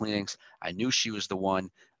short-term rental cleanings. I knew she was the one.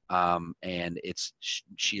 And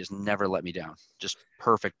she has never let me down. Just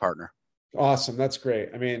perfect partner. Awesome. That's great.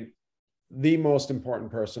 I mean, the most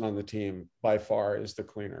important person on the team by far is the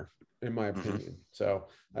cleaner, in my opinion. So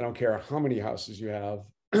I don't care how many houses you have,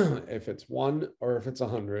 if it's one or if it's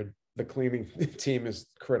 100, the cleaning team is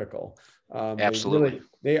critical. Absolutely.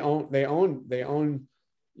 They own,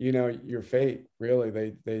 you know, your fate.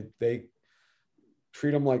 Really, they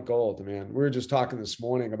treat them like gold, man. We were just talking this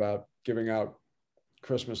morning about giving out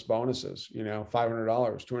Christmas bonuses, you know, $500,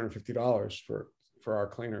 $250 for our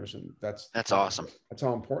cleaners. And that's awesome. That's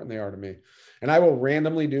how important they are to me. And I will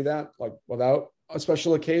randomly do that, like without a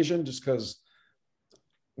special occasion, just because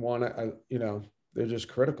you know, they're just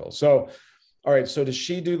critical. So, all right. So does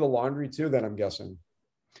she do the laundry too, then, I'm guessing?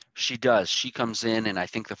 She does. She comes in, and I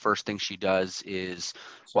think the first thing she does is,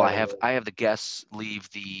 well, I have the guests leave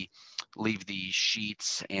the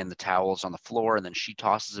sheets and the towels on the floor, and then she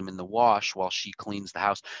tosses them in the wash while she cleans the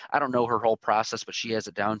house. I don't know her whole process, but she has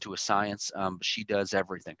it down to a science. But she does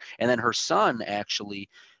everything. And then her son actually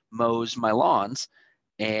mows my lawns,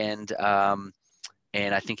 and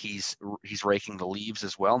I think he's raking the leaves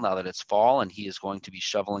as well now that it's fall, and he is going to be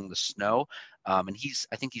shoveling the snow. And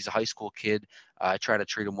I think he's a high school kid. I try to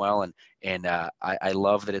treat him well, and I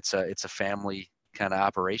love that it's a family kind of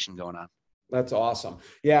operation going on. That's awesome.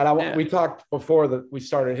 Yeah, and we talked before that we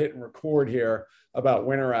started hitting record here about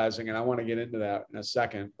winterizing, and I want to get into that in a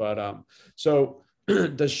second. But so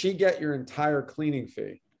does she get your entire cleaning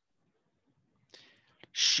fee?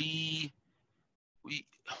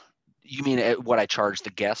 You mean what I charge the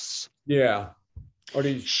guests? Yeah. Or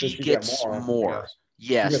does she she gets get more?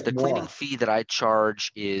 Yes, the cleaning more. fee that I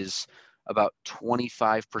charge is about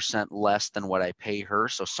 25% less than what I pay her.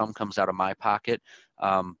 So some comes out of my pocket,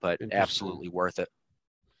 but absolutely worth it.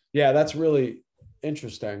 Yeah, that's really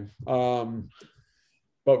interesting.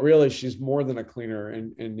 But really, she's more than a cleaner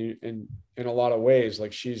in a lot of ways.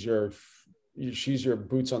 Like she's your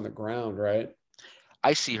boots on the ground, right?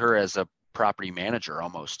 I see her as a property manager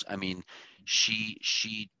almost. I mean,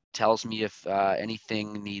 she tells me if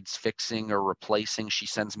anything needs fixing or replacing. She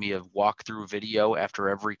sends me a walkthrough video after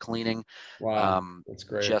every cleaning. Wow, that's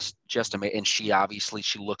great. Just amazing. And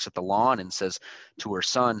she looks at the lawn and says to her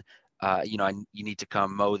son, you know, you need to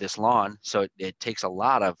come mow this lawn. So it takes a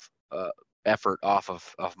lot of effort off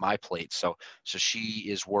of my plate. So she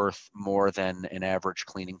is worth more than an average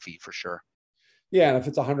cleaning fee for sure. Yeah, and if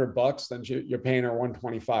it's $100, then you're paying her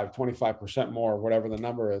 125, 25% more, whatever the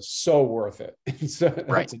number is. So worth it. So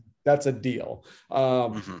right. That's a deal.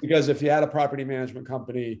 Because if you had a property management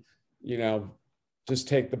company, you know, just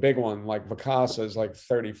take the big one, like Vacasa is like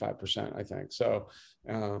 35%, I think. So,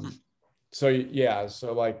 so yeah,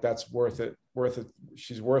 so like that's worth it.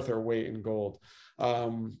 She's worth her weight in gold.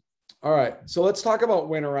 All right, so let's talk about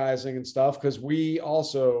winterizing and stuff, because we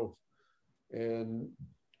also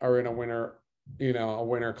are in a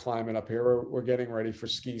winter climate up here. We're getting ready for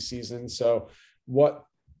ski season. So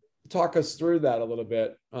talk us through that a little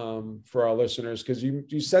bit for our listeners, because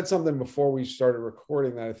you said something before we started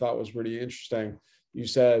recording that I thought was really interesting. You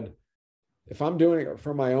said, if I'm doing it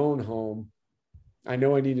for my own home, I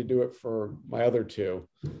know I need to do it for my other two.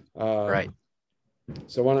 Right.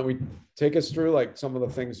 So why don't we take us through like some of the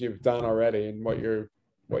things you've done already and what you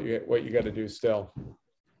got to do still.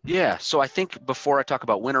 Yeah. So I think before I talk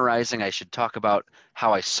about winterizing, I should talk about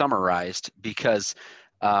how I summarized, because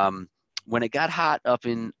when it got hot up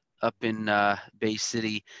in Bay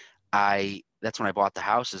City, that's when I bought the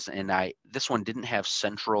houses, and this one didn't have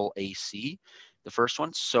central AC, the first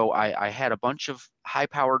one. So I had a bunch of high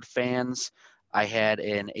powered fans. I had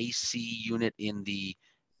an AC unit in the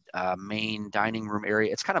main dining room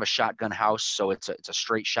area. It's kind of a shotgun house, so it's a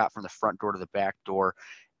straight shot from the front door to the back door.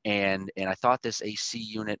 And I thought this AC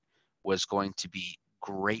unit was going to be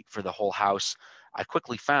great for the whole house. I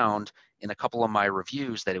quickly found in a couple of my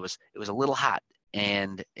reviews that it was a little hot,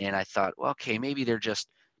 and I thought, well, okay, maybe they're just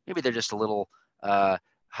a little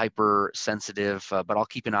hypersensitive, but I'll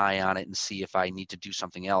keep an eye on it and see if I need to do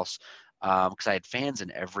something else, because I had fans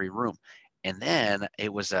in every room. And then I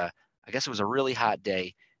guess it was a really hot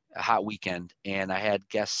day, a hot weekend, and I had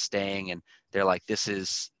guests staying, and they're like, this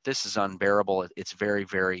is unbearable. It's very,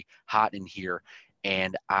 very hot in here.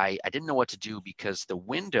 And I didn't know what to do, because the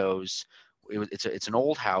windows, it's an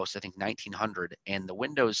old house, I think 1900, and the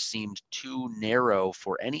windows seemed too narrow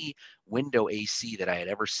for any window AC that I had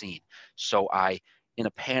ever seen. So in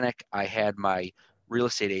a panic, I had my real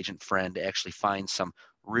estate agent friend actually find some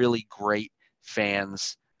really great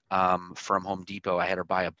fans from Home Depot. I had her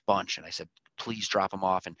buy a bunch, and I said, please drop them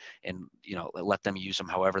off and let them use them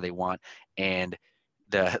however they want. And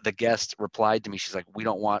the guest replied to me. She's like, "We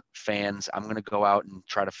don't want fans. I'm going to go out and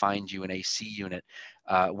try to find you an AC unit,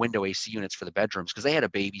 window AC units for the bedrooms," because they had a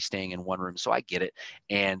baby staying in one room. So I get it.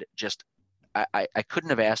 And just I couldn't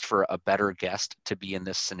have asked for a better guest to be in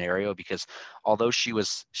this scenario, because although she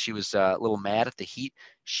was a little mad at the heat,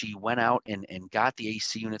 she went out and got the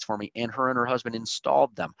AC units for me, and her husband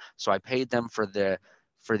installed them. So I paid them for the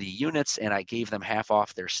units, and I gave them half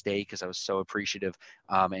off their stay because I was so appreciative,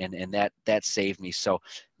 and that saved me. So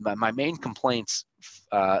my main complaints,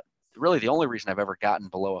 really the only reason I've ever gotten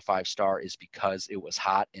below a 5-star is because it was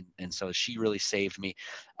hot, and so she really saved me.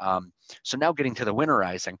 So now getting to the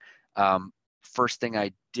winterizing. First thing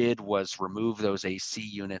I did was remove those AC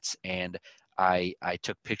units, and I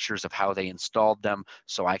took pictures of how they installed them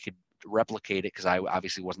so I could replicate it, because I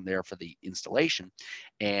obviously wasn't there for the installation.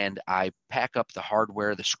 And I pack up the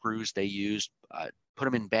hardware, the screws they used, put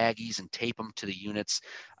them in baggies and tape them to the units,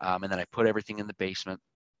 and then I put everything in the basement.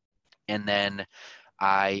 And then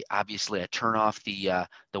I turn off the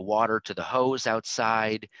water to the hose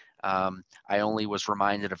outside. I only was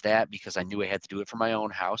reminded of that because I knew I had to do it for my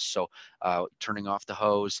own house. So turning off the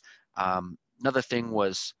hose. Another thing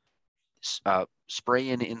was spray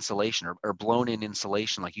in insulation or blown in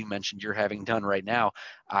insulation, like you mentioned you're having done right now.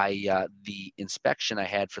 The inspection I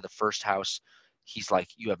had for the first house, he's like,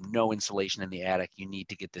 "You have no insulation in the attic. You need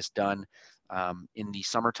to get this done." In the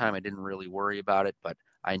summertime, I didn't really worry about it, but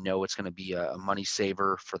I know it's going to be a money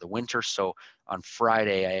saver for the winter. So on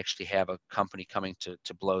Friday, I actually have a company coming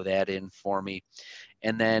to blow that in for me.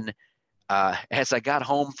 And then as I got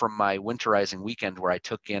home from my winterizing weekend, where I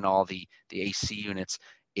took in all the AC units,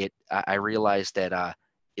 I realized that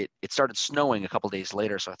it started snowing a couple days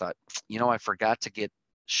later. So I thought, I forgot to get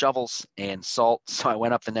shovels and salt. So I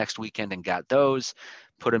went up the next weekend and got those,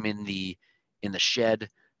 put them in the shed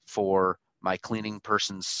for my cleaning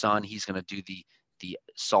person's son. He's going to do the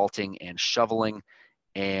salting and shoveling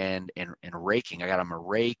and raking. I got him a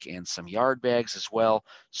rake and some yard bags as well.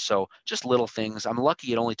 So just little things. I'm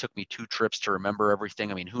lucky it only took me 2 trips to remember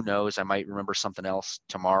everything. I mean, who knows? I might remember something else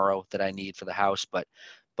tomorrow that I need for the house, but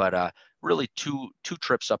really two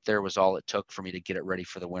trips up there was all it took for me to get it ready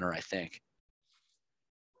for the winter, I think.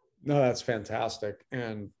 No, that's fantastic.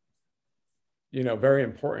 And very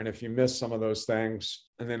important. If you miss some of those things,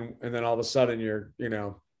 and then all of a sudden you're,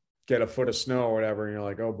 get a foot of snow or whatever, and you're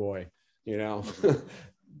like, oh boy,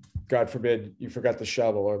 God forbid you forgot the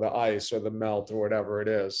shovel or the ice or the melt or whatever it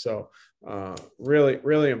is. So really,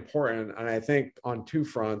 really important. And I think on 2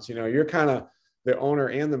 fronts, you're kind of the owner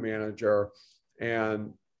and the manager.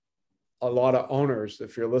 And a lot of owners,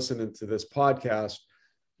 if you're listening to this podcast,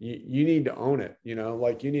 you need to own it,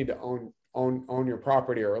 like you need to own your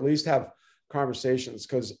property, or at least have conversations.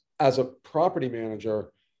 Because as a property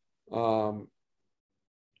manager,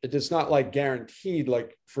 it's not like guaranteed,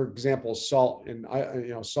 like for example, salt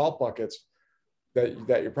and salt buckets,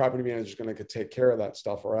 that your property manager is going to take care of that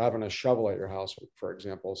stuff, or having a shovel at your house, for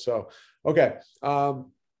example. So, okay.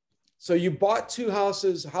 So you bought 2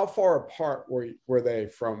 houses. How far apart were they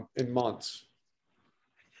from in months?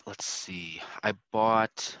 Let's see. I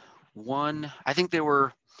bought one. I think they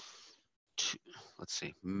were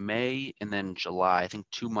May and then July. I think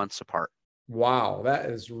 2 months apart. Wow, that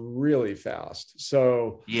is really fast.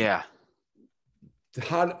 So yeah.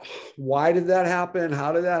 Why did that happen?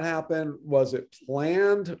 How did that happen? Was it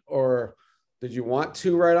planned, or did you want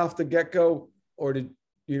to right off the get-go? Or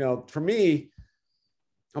for me,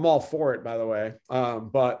 I'm all for it, by the way.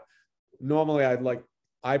 But normally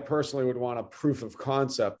I personally would want a proof of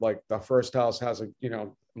concept. Like the first house has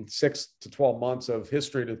 6 to 12 months of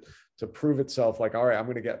history to prove itself. Like, all right, I'm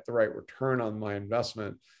going to get the right return on my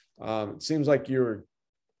investment. It seems like you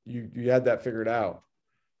had that figured out.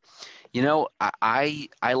 I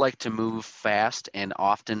like to move fast, and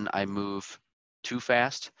often I move too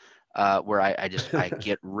fast, where I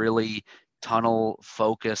get really tunnel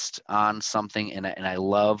focused on something, and I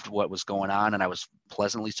loved what was going on, and I was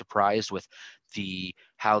pleasantly surprised with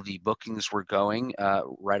how the bookings were going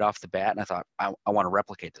right off the bat, and I thought, I want to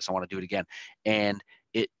replicate this. I want to do it again, and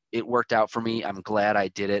it worked out for me. I'm glad I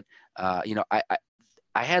did it.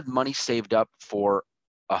 I had money saved up for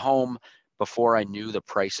a home before I knew the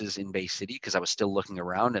prices in Bay City, because I was still looking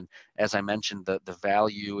around. And as I mentioned, the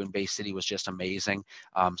value in Bay City was just amazing.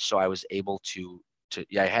 So I was able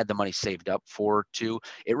I had the money saved up for 2.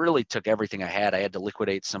 It really took everything I had. I had to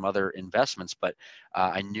liquidate some other investments, but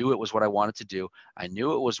I knew it was what I wanted to do. I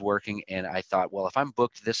knew it was working. And I thought, well, if I'm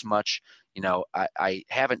booked this much, I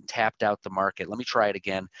haven't tapped out the market. Let me try it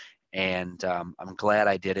again. And I'm glad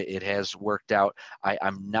I did it. It has worked out.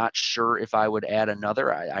 I'm not sure if I would add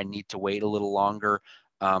another. I need to wait a little longer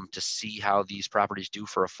to see how these properties do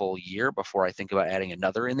for a full year before I think about adding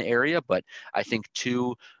another in the area. But I think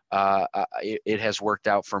two, it has worked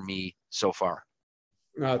out for me so far.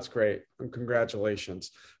 No, that's great. And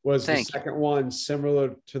congratulations. Was the Thank you. second one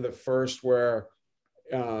similar to the first where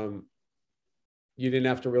you didn't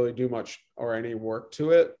have to really do much or any work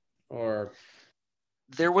to it? Or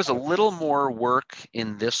there was a little more work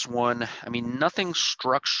in this one. I mean, nothing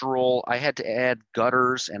structural. I had to add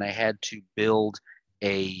gutters and I had to build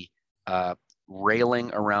a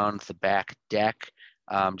railing around the back deck,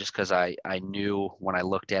 just because I knew when I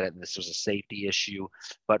looked at it this was a safety issue.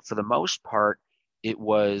 But for the most part, it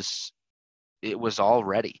was all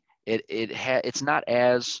ready. It's not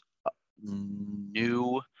as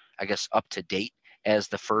new, I guess, up to date as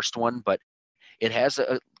the first one, but it has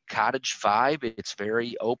a cottage vibe. It's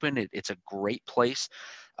very open. It's a great place.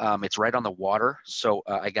 It's right on the water. So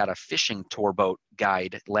I got a fishing tour boat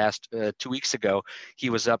guide last 2 weeks ago. He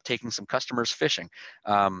was up taking some customers fishing.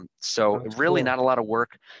 So That's really cool. not a lot of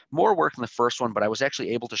work, more work than the first one, but I was actually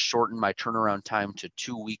able to shorten my turnaround time to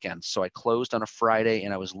 2 weekends. So I closed on a Friday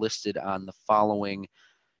and I was listed on the following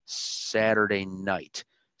Saturday night.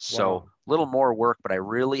 So Wow. a little more work, but I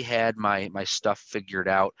really had my stuff figured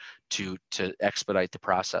out to expedite the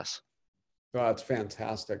process. Oh, that's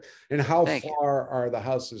fantastic. And how Thank you. far are the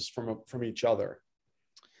houses from each other?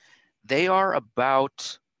 They are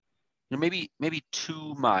about maybe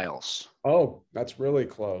 2 miles, Oh, that's really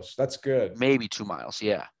close. That's good. maybe 2 miles.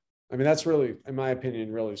 Yeah. I mean, that's really, in my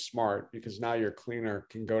opinion, really smart because now your cleaner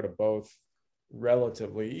can go to both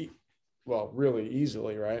relatively, well, really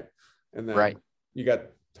easily, right? And then Right. you got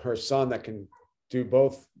her son that can do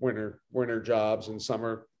both winter jobs and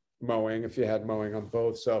summer mowing if you had mowing on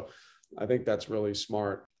both. So I think that's really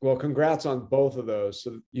smart. Well, congrats on both of those.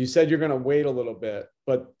 So you said you're going to wait a little bit,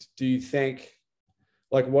 but do you think,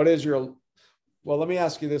 like, what is your, well, let me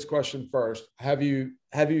ask you this question first. Has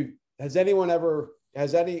anyone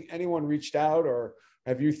reached out, or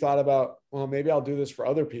have you thought about, well, maybe I'll do this for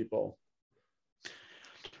other people?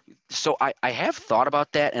 So I have thought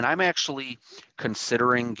about that, and I'm actually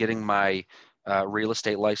considering getting my real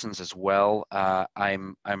estate license as well.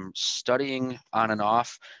 I'm studying on and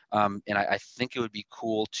off, and I think it would be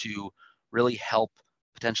cool to really help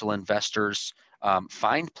potential investors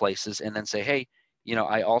find places, and then say, hey,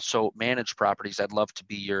 I also manage properties. I'd love to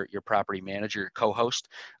be your property manager, your co-host.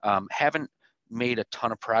 Haven't made a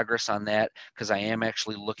ton of progress on that because I am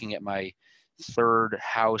actually looking at my third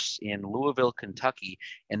house in Louisville, Kentucky.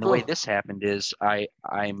 And the way Huh. this happened is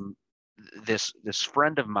I'm this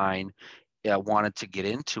friend of mine wanted to get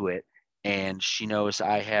into it, and she knows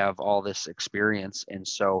I have all this experience, and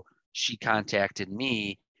so she contacted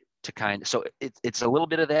me to so it's a little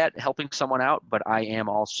bit of that helping someone out, but I am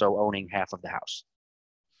also owning half of the house.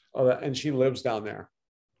 Oh, and she lives down there.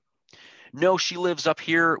 No, she lives up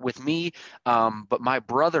here with me, but my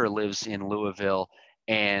brother lives in Louisville,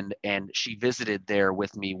 and she visited there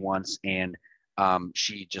with me once, and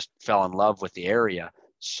she just fell in love with the area.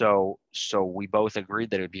 So we both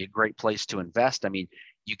agreed that it would be a great place to invest. I mean,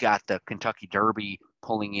 you got the Kentucky Derby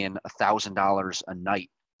pulling in $1,000 a night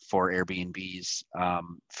for Airbnbs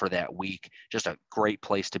for that week. Just a great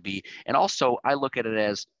place to be. And also, I look at it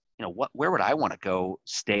as, where would I want to go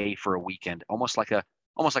stay for a weekend? Almost like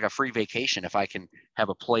a free vacation if I can have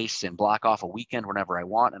a place and block off a weekend whenever I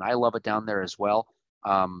want. And I love it down there as well.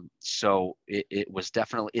 So it was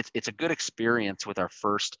definitely, it's a good experience with our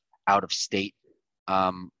first out of state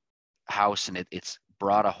house, and it's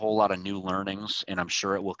brought a whole lot of new learnings, and I'm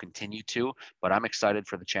sure it will continue to, but I'm excited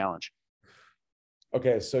for the challenge.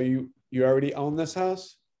 Okay. So you already own this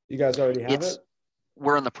house? You guys already have it?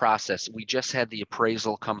 We're in the process. We just had the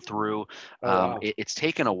appraisal come through. Oh, wow. It's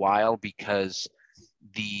taken a while because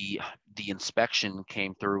the inspection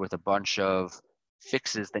came through with a bunch of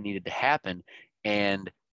fixes that needed to happen, and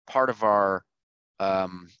part of our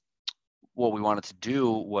what we wanted to do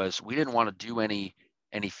was we didn't want to do any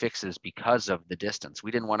fixes because of the distance. We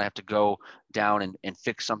didn't want to have to go down and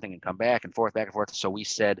fix something and come back and forth. So we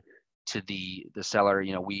said to the seller,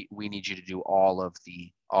 we need you to do all of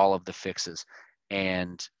the fixes,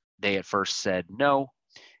 and they at first said no,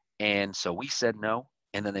 and so we said no,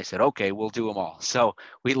 and then they said, okay, we'll do them all. So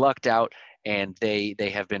we lucked out, and they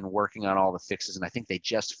have been working on all the fixes, and I think they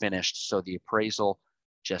just finished. So the appraisal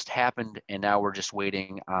just happened, and now we're just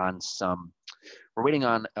waiting on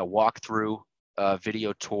a walkthrough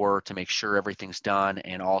video tour to make sure everything's done,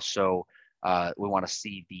 and also we want to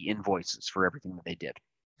see the invoices for everything that they did.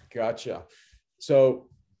 Gotcha. So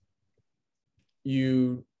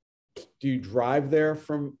do you drive there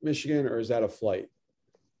from Michigan, or is that a flight?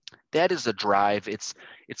 that is a drive. It's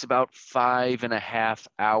about 5.5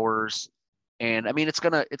 hours. And I mean, it's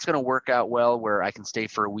gonna work out well where I can stay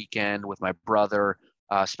for a weekend with my brother,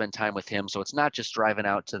 spend time with him. So it's not just driving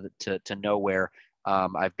out to nowhere.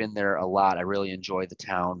 I've been there a lot. I really enjoy the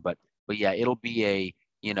town, but yeah, it'll be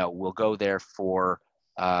we'll go there for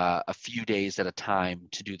a few days at a time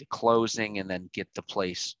to do the closing and then get the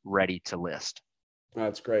place ready to list.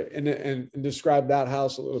 That's great. And describe that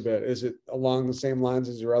house a little bit. Is it along the same lines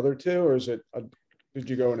as your other two, or did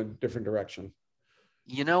you go in a different direction?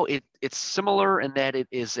 It's similar in that it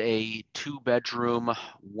is a 2-bedroom,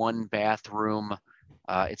 1-bathroom.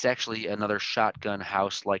 It's actually another shotgun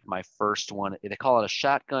house like my first one. They call it a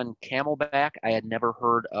shotgun camelback. I had never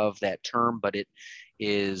heard of that term, but it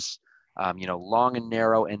is, long and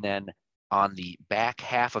narrow. And then on the back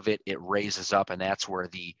half of it, it raises up, and that's where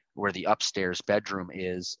the upstairs bedroom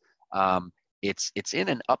is. It's in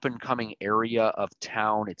an up and coming area of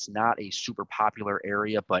town. It's not a super popular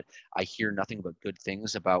area, but I hear nothing but good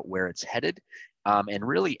things about where it's headed. And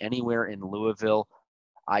really anywhere in Louisville,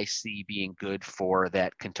 I see being good for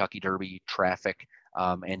that Kentucky Derby traffic.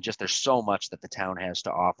 And just there's so much that the town has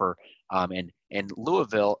to offer. And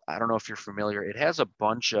Louisville, I don't know if you're familiar, it has a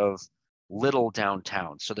bunch of little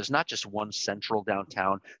downtown. So there's not just one central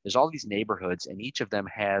downtown. There's all these neighborhoods, and each of them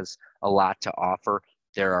has a lot to offer.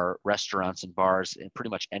 There are restaurants and bars in pretty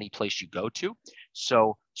much any place you go to.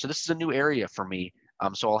 So this is a new area for me.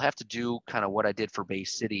 So I'll have to do kind of what I did for Bay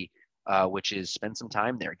City, which is spend some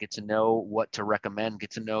time there, get to know what to recommend,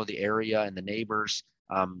 get to know the area and the neighbors.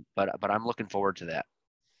 But I'm looking forward to that.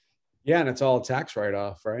 Yeah, and it's all a tax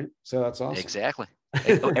write-off, right? So that's awesome. Exactly.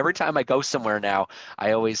 Every time I go somewhere now,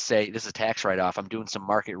 I always say this is a tax write-off. I'm doing some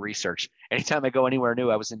market research. Anytime I go anywhere new,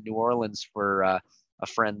 I was in New Orleans for a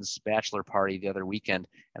friend's bachelor party the other weekend,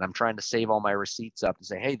 and I'm trying to save all my receipts up and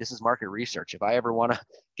say, hey, this is market research. If I ever want to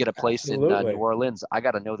get a place in New Orleans, I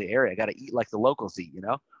got to know the area. I got to eat like the locals eat,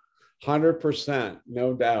 100%,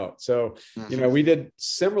 no doubt. So, we did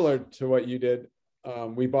similar to what you did.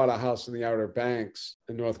 We bought a house in the Outer Banks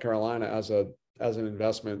in North Carolina as an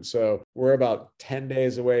investment. So we're about 10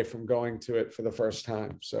 days away from going to it for the first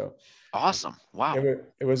time. So awesome. Wow.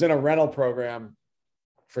 It was in a rental program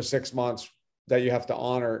for 6 months that you have to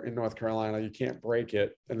honor in North Carolina. You can't break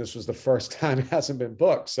it. And this was the first time it hasn't been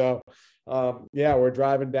booked. So we're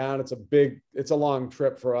driving down. It's a long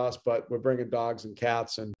trip for us, but we're bringing dogs and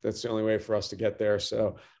cats, and that's the only way for us to get there.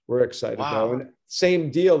 So we're excited though. And same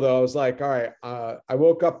deal though. I was like, all right, I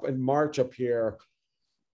woke up in March up here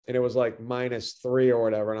and it was like -3 or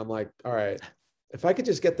whatever. And I'm like, all right, if I could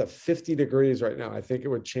just get to 50 degrees right now, I think it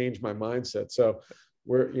would change my mindset. So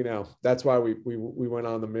that's why we went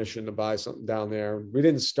on the mission to buy something down there. We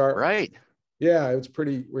didn't start. Right. Yeah. It's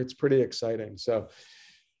pretty exciting. So,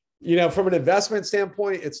 from an investment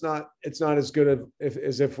standpoint, it's not as good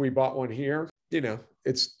as if we bought one here.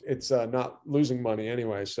 It's not losing money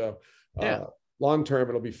anyway. So long term,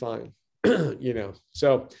 it'll be fine.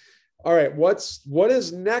 So, all right, what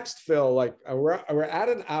is next, Phil? Like we're at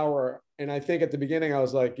an hour, and I think at the beginning I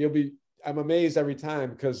was like, I'm amazed every time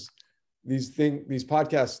because these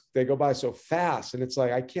podcasts, they go by so fast, and it's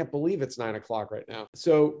like, I can't believe it's 9 o'clock right now.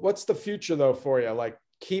 So what's the future though for you? Like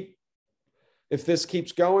if this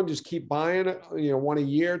keeps going, just keep buying it, 1 a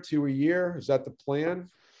year, 2 a year. Is that the plan?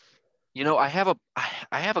 I have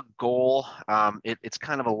a goal. It's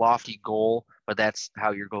kind of a lofty goal, but that's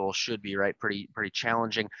how your goal should be, right? Pretty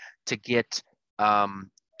challenging to get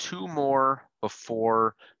 2 more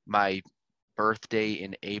before my birthday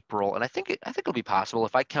in April. And I think it'll be possible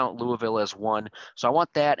if I count Louisville as one. So I want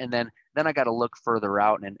that. And then I got to look further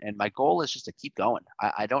out. And my goal is just to keep going.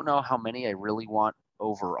 I don't know how many I really want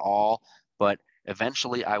overall, but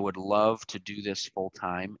eventually I would love to do this full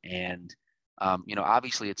time. And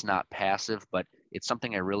obviously it's not passive, but it's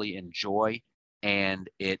something I really enjoy. And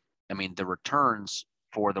the returns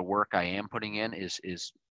for the work I am putting in is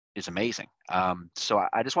amazing. So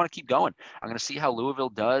I just want to keep going. I'm going to see how Louisville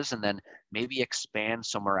does, and then maybe expand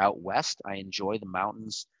somewhere out west. I enjoy the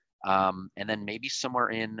mountains. And then maybe somewhere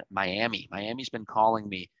in Miami. Miami's been calling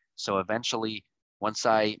me. So eventually, once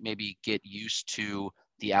I maybe get used to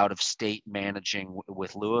the out of state managing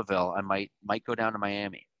with Louisville, I might go down to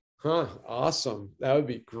Miami. Huh. Awesome. That would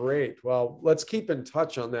be great. Well, let's keep in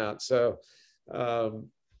touch on that. So I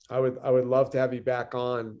would love to have you back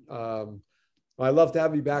on. I'd love to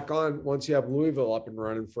have you back on once you have Louisville up and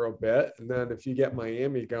running for a bit. And then if you get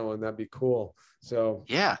Miami going, that'd be cool. So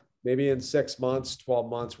yeah, maybe in 6 months, 12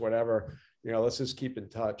 months, whatever, let's just keep in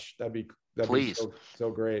touch. That'd be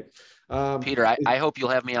so great. Peter, I hope you'll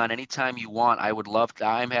have me on anytime you want. I would love to.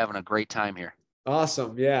 I'm having a great time here.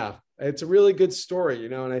 Awesome. Yeah. It's a really good story,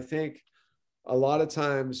 and I think a lot of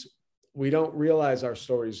times we don't realize our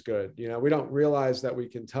story's good. We don't realize that we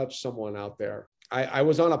can touch someone out there. I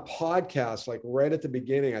was on a podcast like right at the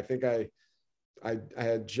beginning. I think I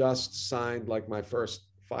had just signed like my first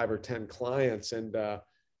 5 or 10 clients, and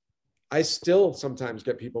I still sometimes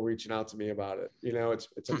get people reaching out to me about it.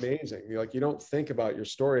 It's amazing. You don't think about your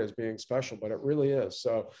story as being special, but it really is.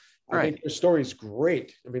 So I Right. think your story's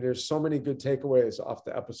great. I mean, there's so many good takeaways off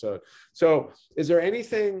the episode. So is there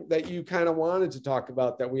anything that you kind of wanted to talk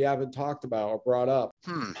about that we haven't talked about or brought up?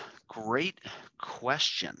 Great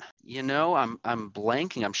question. I'm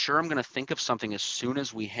blanking. I'm sure I'm going to think of something as soon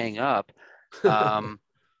as we hang up.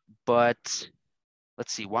 But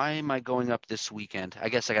let's see, why am I going up this weekend? I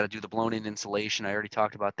guess I got to do the blown in insulation. I already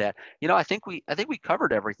talked about that. I think we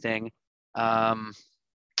covered everything.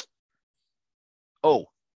 Oh,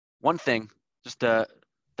 one thing just that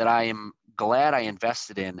I am glad I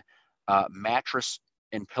invested in, mattress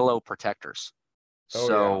and pillow protectors. Oh, yeah.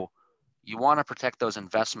 So you want to protect those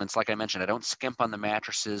investments. Like I mentioned, I don't skimp on the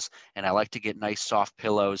mattresses, and I like to get nice soft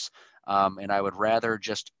pillows. And I would rather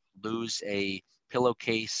just lose a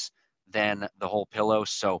pillowcase than the whole pillow.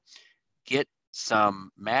 So get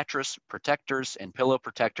some mattress protectors and pillow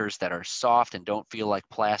protectors that are soft and don't feel like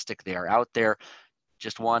plastic. They are out there.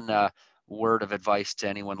 Just one word of advice to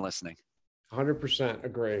anyone listening. 100%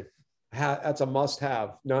 agree. That's a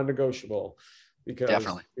must-have, non-negotiable, because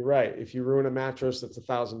Definitely. you're right. If you ruin a mattress, that's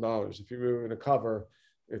 $1,000. If you ruin a cover,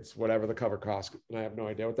 it's whatever the cover costs. And I have no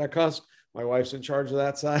idea what that costs. My wife's in charge of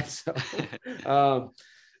that side. So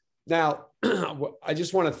now I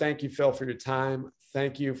just want to thank you, Phil, for your time.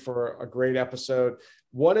 Thank you for a great episode.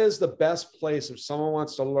 What is the best place if someone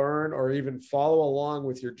wants to learn or even follow along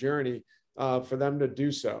with your journey for them to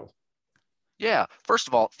do so? Yeah. First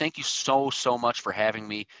of all, thank you so much for having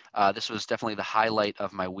me. This was definitely the highlight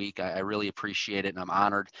of my week. I really appreciate it, and I'm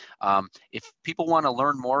honored. If people want to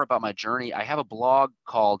learn more about my journey, I have a blog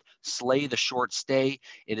called Slay the Short Stay.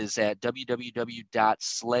 It is at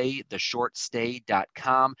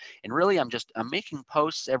www.slaytheshortstay.com. And really, I'm making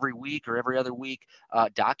posts every week or every other week,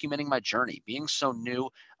 documenting my journey. Being so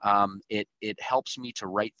new, it helps me to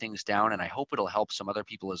write things down, and I hope it'll help some other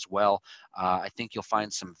people as well. I think you'll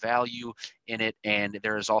find some value in it, and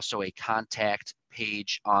there is also a contact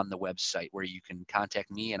page on the website where you can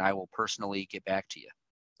contact me, and I will personally get back to you.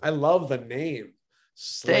 I love the name,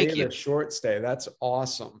 Slay Thank you. the Short Stay. That's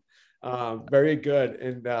awesome. Very good,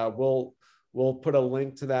 and we'll put a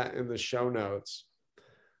link to that in the show notes.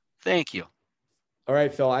 Thank you. All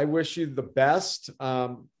right, Phil. I wish you the best,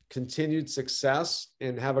 continued success,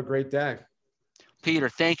 and have a great day. Peter,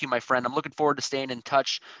 thank you, my friend. I'm looking forward to staying in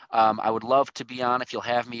touch. I would love to be on if you'll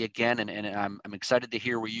have me again, and I'm excited to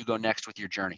hear where you go next with your journey.